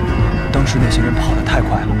当时那些人跑得太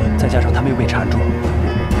快了，再加上他们又被缠住。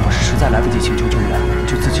我是实在来不及请求救援，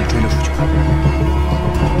就自己追了出去。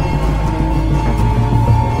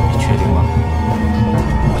你确定吗？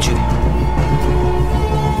我确定。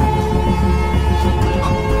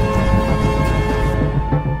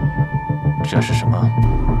这是什么？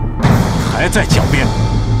还在狡辩？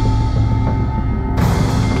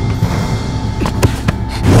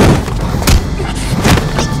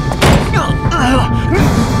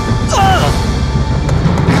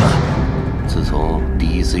自从第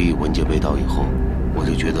一C文件被盗以后，我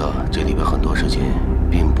就觉得这里边很多事情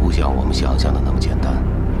并不像我们想象的那么简单，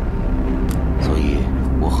所以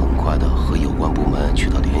我很快的和有关部门取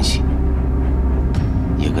得联系，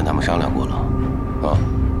也跟他们商量过了。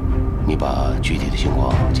你把具体的情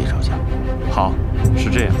况介绍一下。好，是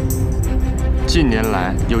这样。近年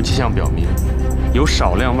来有迹象表明，有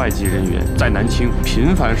少量外籍人员在南青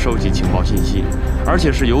频繁收集情报信息，而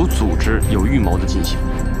且是有组织、有预谋的进行。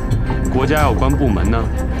国家有关部门呢，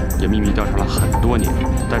也秘密调查了很多年，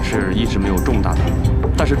但是一直没有重大的。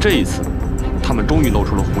但是这一次，他们终于露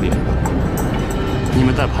出了虎脸。你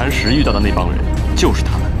们在磐石遇到的那帮人，就是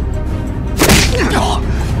他们。怎么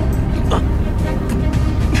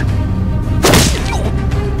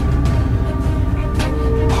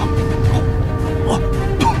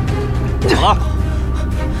了？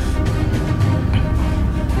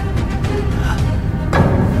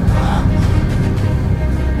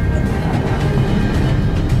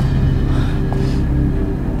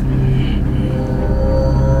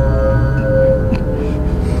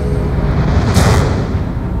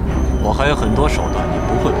我还有很多手段，你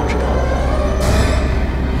不会不知道。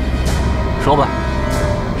说吧，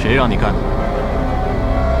谁让你干的？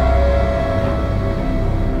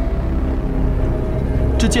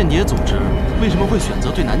这间谍组织为什么会选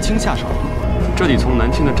择对南青下手？这得从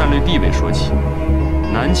南青的战略地位说起。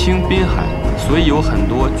南青滨海，所以有很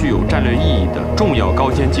多具有战略意义的重要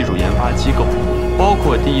高尖技术研发机构，包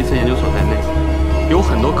括DEC研究所在内，有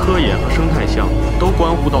很多科研和生态项目都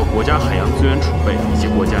关乎到国家海洋资源储备以及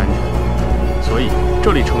国家安全，所以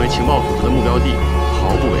这里成为情报组织的目标地，毫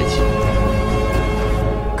不为奇。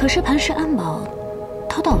可是磐石安保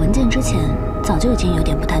偷盗文件之前，早就已经有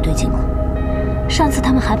点不太对劲了。上次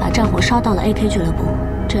他们还把战火烧到了 AK 俱乐部，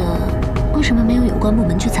这为什么没有有关部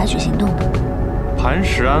门去采取行动呢？磐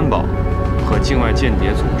石安保和境外间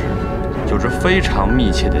谍组织有着非常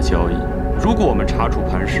密切的交易。如果我们查处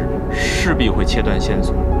磐石，势必会切断线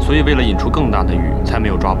索，所以为了引出更大的鱼，才没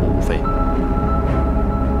有抓捕吴飞。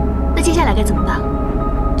那接下来该怎么办？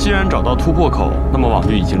既然找到突破口，那么网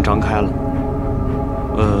就已经张开了。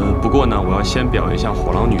不过呢，我要先表一下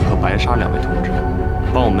火狼女和白鲨两位同志，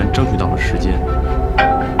帮我们争取到了时间。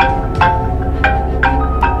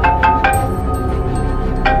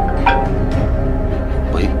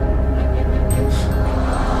喂，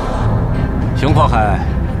熊阔海，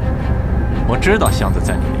我知道箱子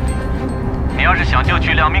在你那边。你要是想救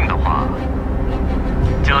巨亮命的话，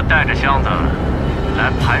就带着箱子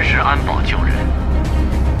来磐石安保救人。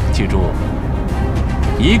记住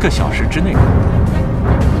，1个小时之内，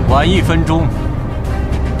晚1分钟，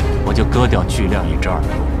我就割掉巨亮一只耳朵。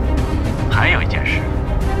还有一件事，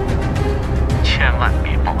千万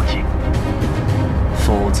别报警，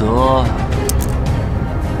否则……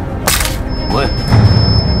喂，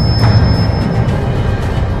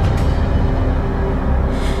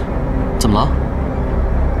怎么了？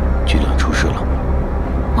巨亮出事了。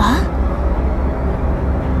啊？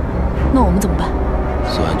那我们怎么办？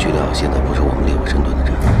虽然巨亮现在不是我们猎火神盾的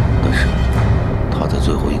人，但是他在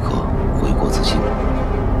最后一刻悔过自新，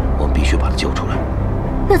我们必须把他救出来。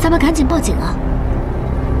那咱们赶紧报警啊！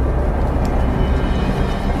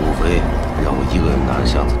无非让我一个人拿着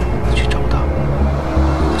箱子去找他。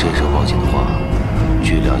如果这时候报警的话，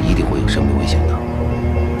巨亮一定会有生命危险的。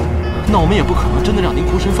那我们也不可能真的让您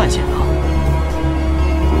孤身犯险啊！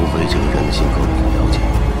无非这个人的性格我很了解，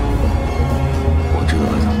我知道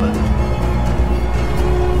该怎么办。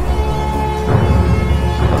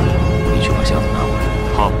你去把箱子拿过来。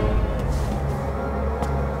好。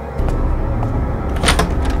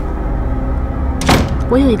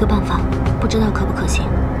我有一个办法，不知道可不可行。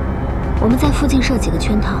我们在附近设几个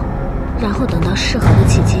圈套，然后等到适合的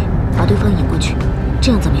契机把对方引过去，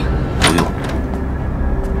这样怎么样？不用。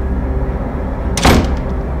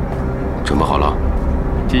准备好了。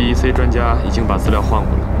DEC 专家已经把资料换过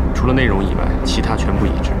了，除了内容以外，其他全部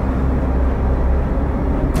一致。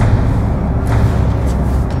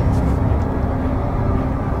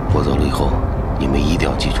我走了以后，你们一定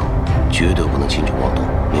要记住，绝对不能轻举妄动，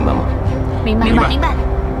明白吗？明白，明白。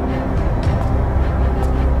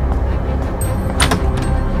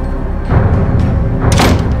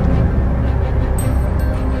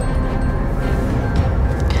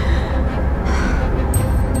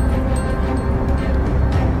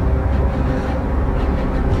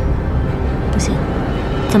不行，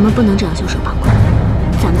咱们不能这样袖手旁观。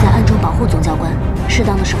咱们在暗中保护总教官，适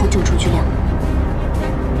当的时候救出巨亮。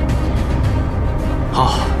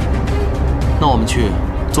好，那我们去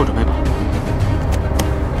做准备吧。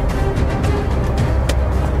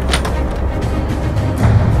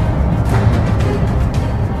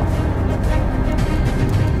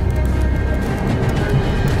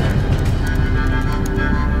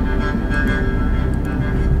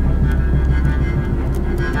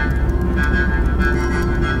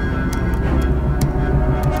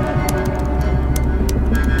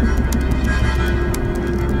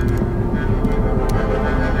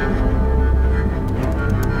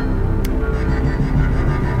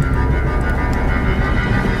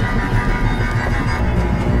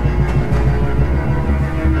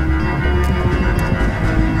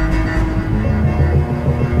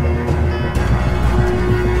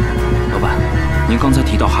刚才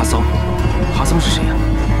提到哈桑，哈桑是谁呀？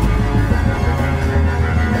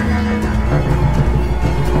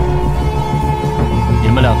你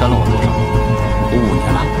们俩跟了我多少？我5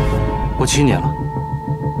年了，我7年了。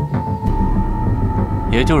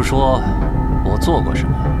也就是说，我做过什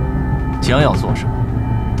么，将要做什么，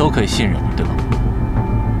都可以信任你，对吧？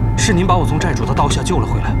是您把我从债主的刀下救了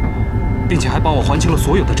回来，并且还帮我还清了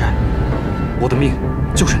所有的债。我的命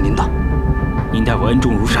就是您的，您待我恩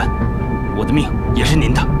重如山，我的命也是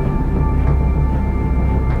您的。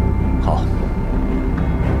好，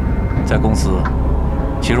在公司，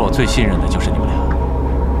其实我最信任的就是你们俩。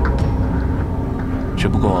只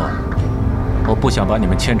不过，我不想把你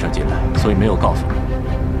们牵扯进来，所以没有告诉你们。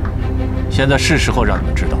现在是时候让你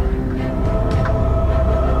们知道了。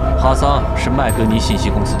哈桑是麦格尼信息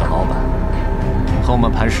公司的老板，和我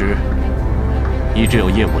们磐石一直有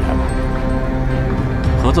业务来往，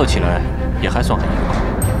合作起来也还算很愉快。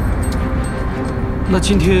那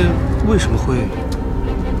今天为什么会？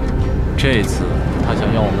这次他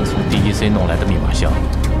想要我们从 DEC 弄来的密码箱，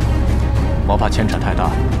我怕牵扯太大，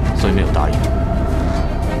所以没有答应。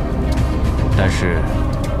但是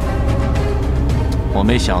我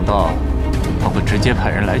没想到他会直接派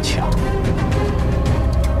人来抢。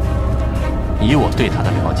以我对他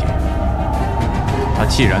的了解，他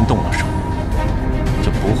既然动了手，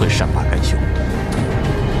就不会善罢甘休。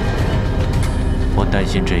我担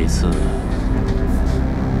心这一次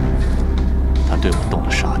他对我动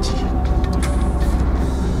了杀机。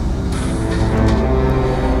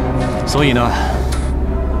所以呢，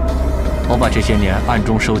我把这些年暗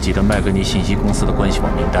中收集的麦格尼信息公司的关系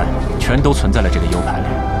网名单全都存在了这个 U 盘里。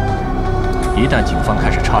一旦警方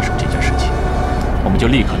开始插手这件事情，我们就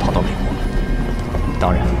立刻逃到美国。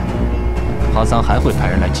当然，哈桑还会派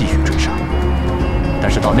人来继续追杀，但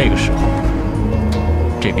是到那个时候，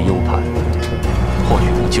这个 U 盘或许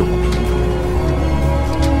能救我们一命。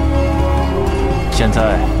现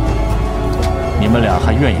在，你们俩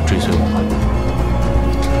还愿意追随我吗？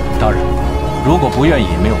当然，如果不愿意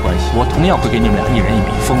也没有关系，我同样会给你们俩一人一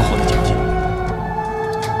笔丰厚的奖金。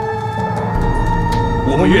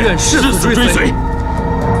我们愿誓死追随。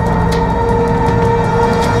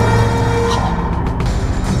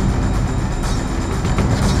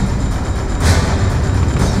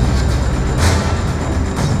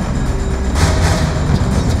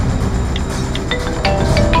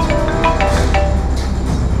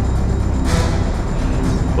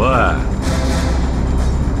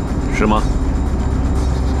是吗？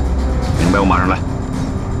明白，我马上来。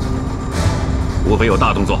无非有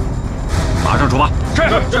大动作，马上出发。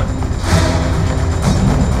是。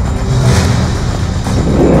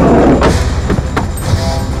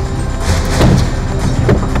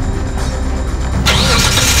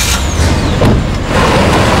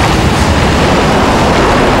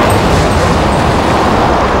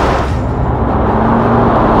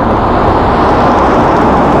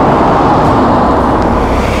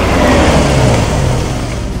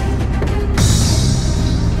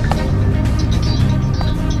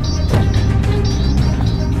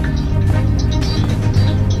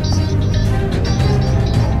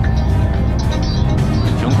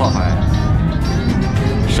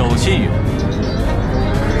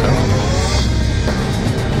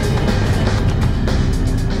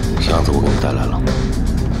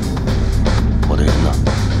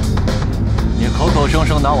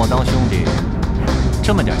拿我当兄弟，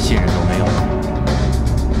这么点信任都没有。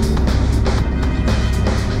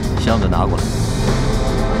箱子拿过来。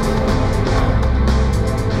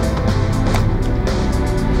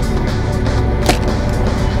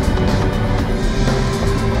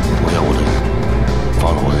我要我的人，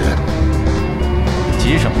放了我的人。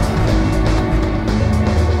急什么？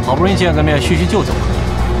好不容易见个面，叙叙旧总可以吧？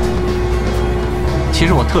其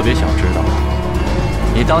实我特别想知道，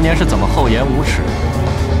你当年是怎么厚颜无耻，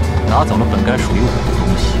拿走了本该属于我的东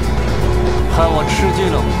西，害我吃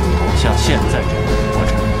尽了苦头，像现在这样活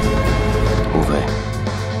着。无非，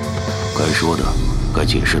该说的、该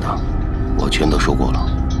解释的，我全都说过了，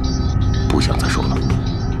不想再说了。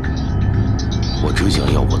我只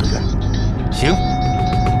想要我的人。行，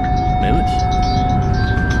没问题。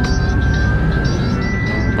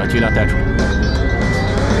把巨量带出来。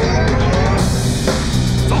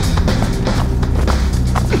走。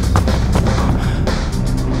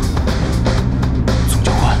总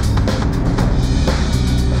教官，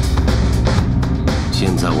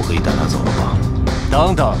现在我可以带他走了吧？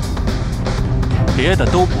等等，别的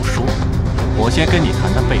都不说，我先跟你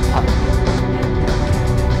谈谈背叛。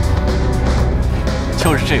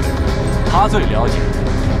就是这个人，他最了解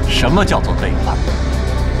什么叫做背叛。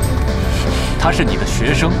他是你的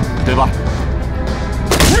学生，对吧？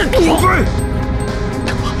无罪！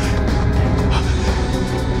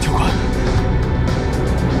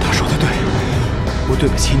对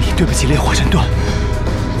不起你，对不起烈火神盾，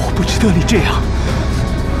我不值得你这样。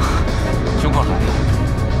熊阔海，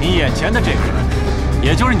你眼前的这个人，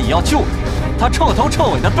也就是你要救的，他彻头彻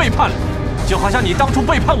尾的背叛了你，就好像你当初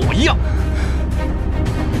背叛我一样。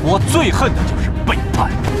我最恨的就是背叛。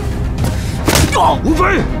吴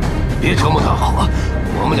飞，别折磨他，好，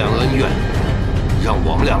我们两个恩怨，让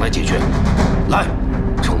我们俩来解决。来，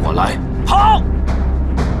冲我来！好，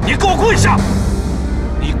你给我跪下！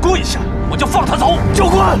你跪下，我就放他走。教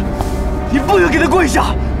官，你不能给他跪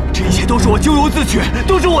下，这一切都是我咎由自取，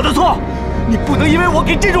都是我的错。你不能因为我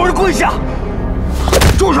给这种人跪下。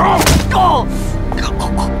住手！好，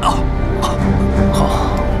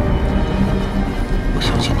我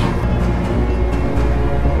相信你。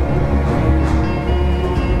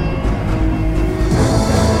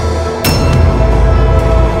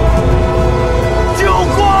教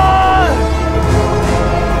官！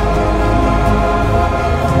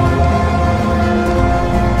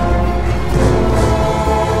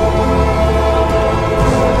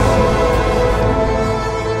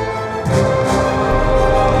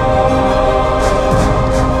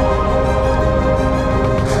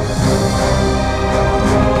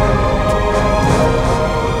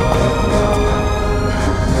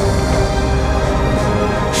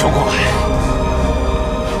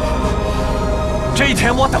这一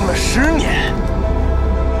天我等了10年，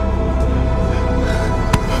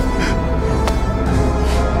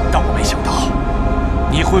但我没想到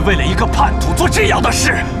你会为了一个叛徒做这样的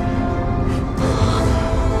事。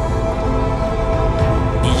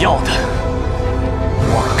你要的，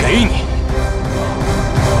我给你。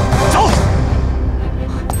走。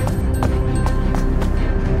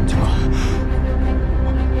教官，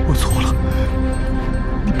我错了，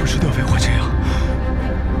你不值得为我这样。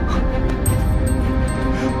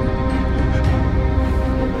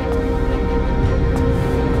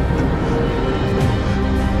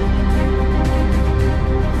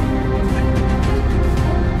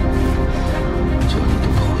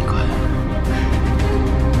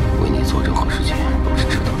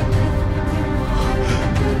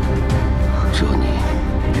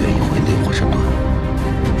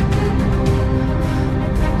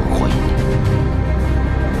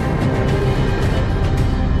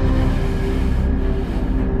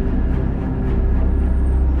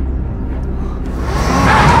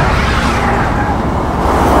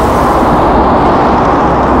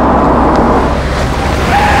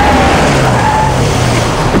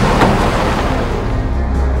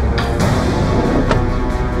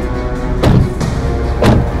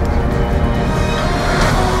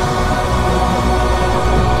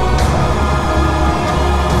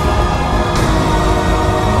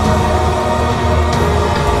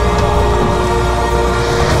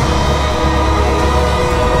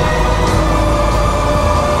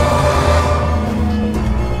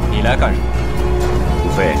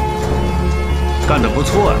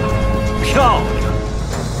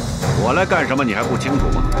干什么你还不清楚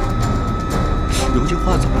吗？有句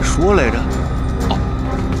话怎么说来着？哦，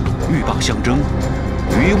鹬蚌相争，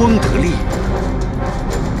渔翁得利。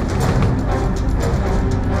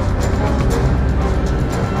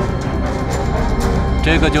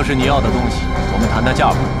这个就是你要的东西，我们谈谈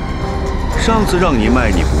价格。上次让你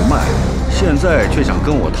卖你不卖，现在却想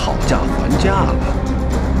跟我讨价还价了。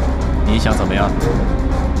你想怎么样？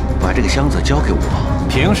把这个箱子交给我。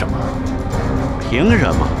凭什么？凭什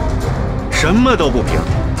么？什么都不凭，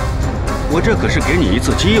我这可是给你一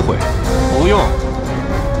次机会。不用，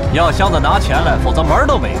要箱子拿钱来，否则门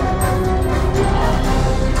都没有。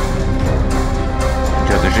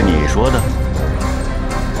这可是你说的。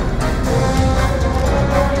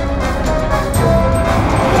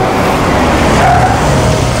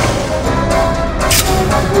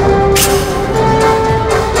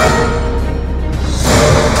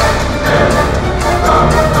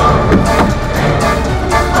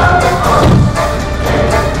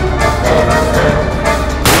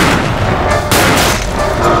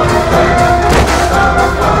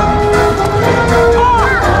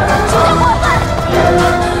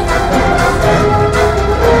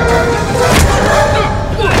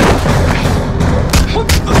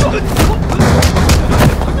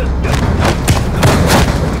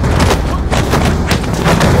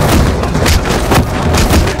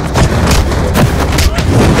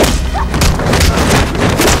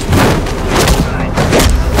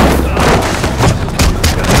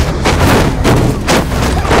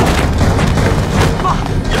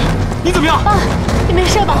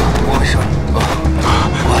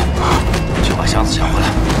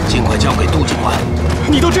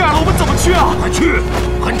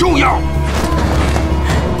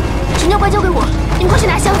交给我，你们快去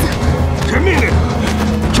拿箱子。臣命令，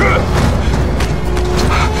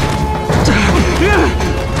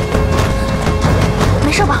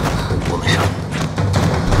没事吧？我没事。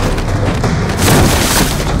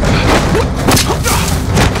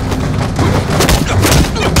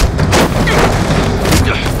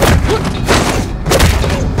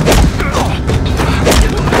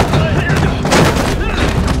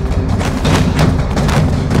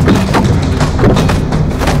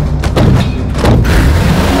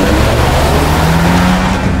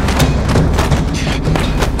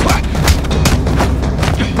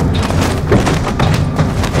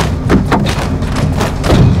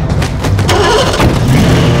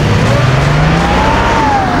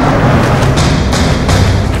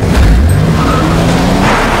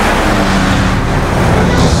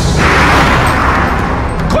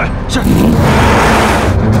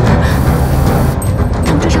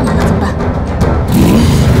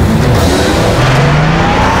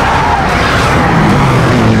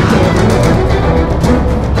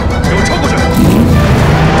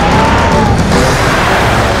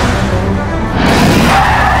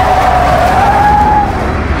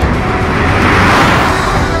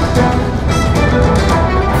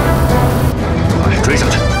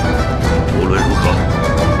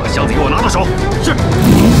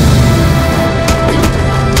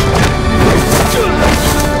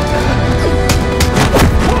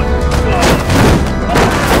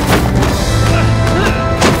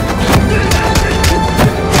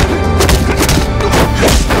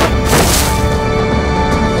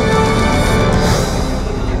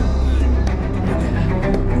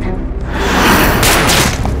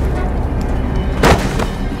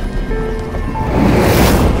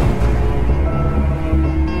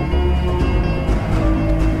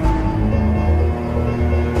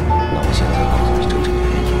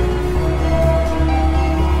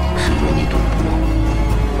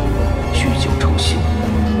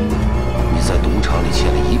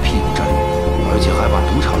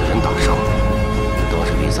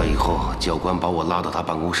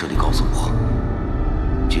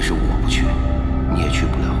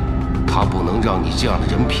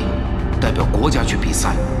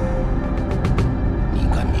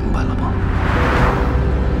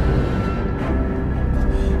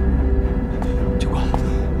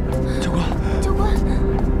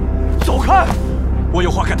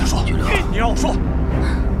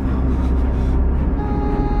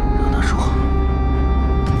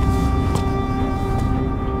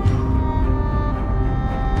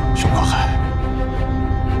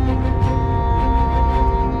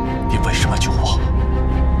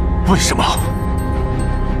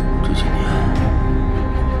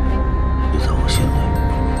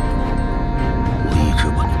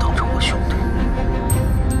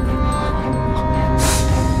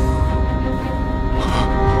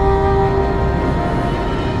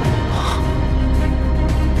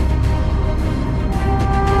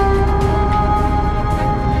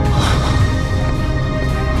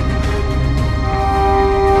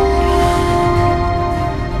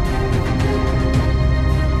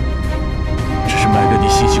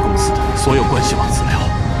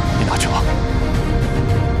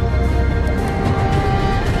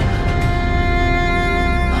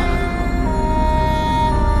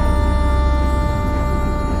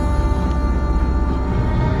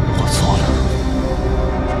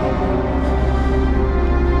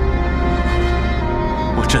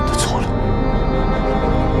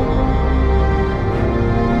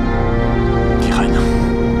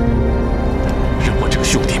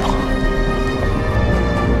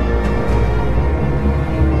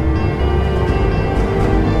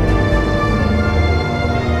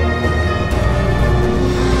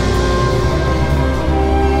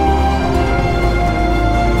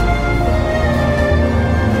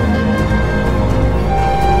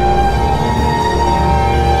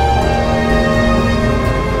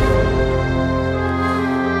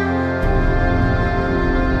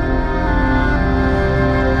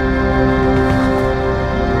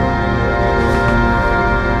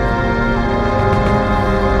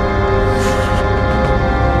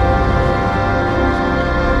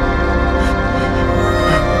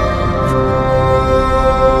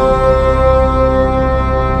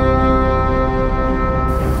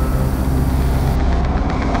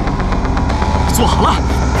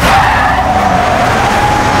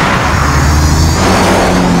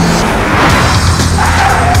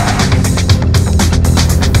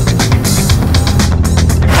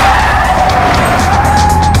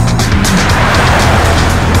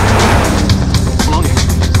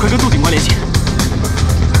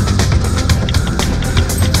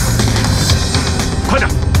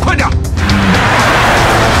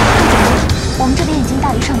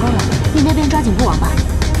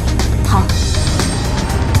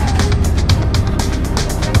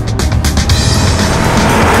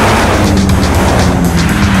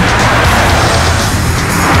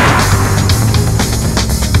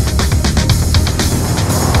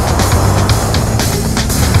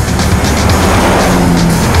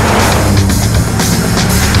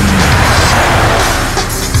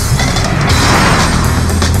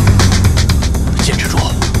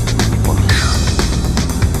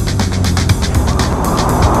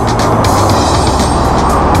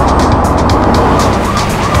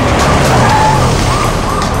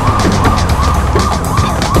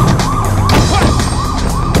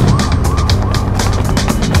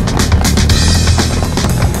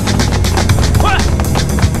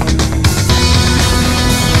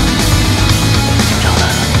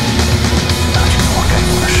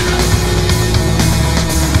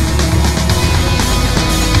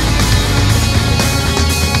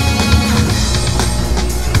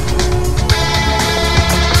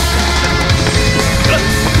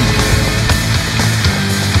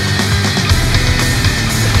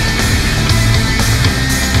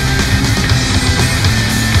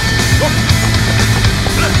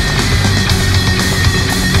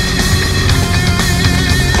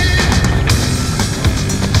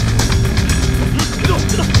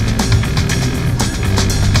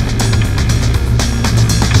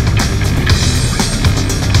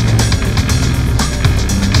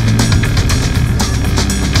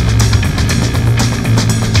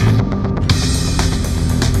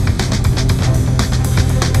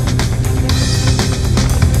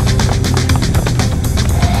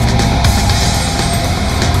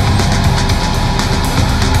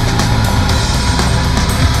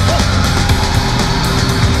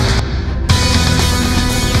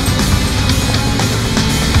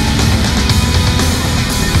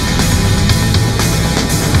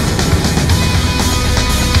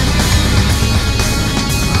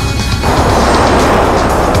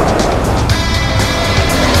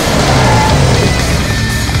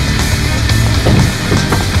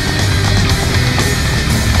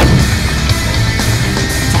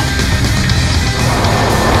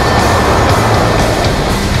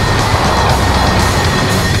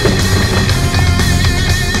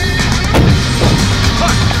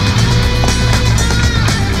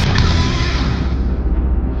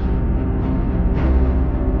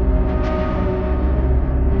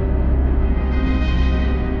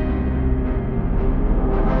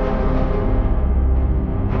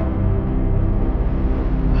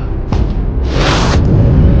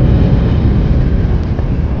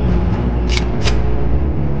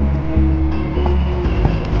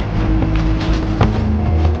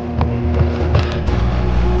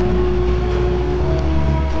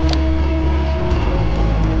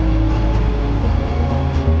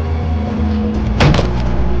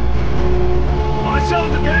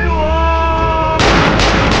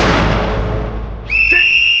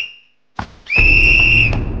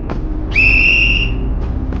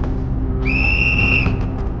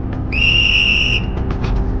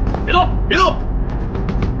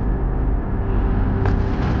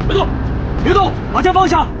把枪放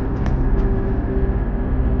下。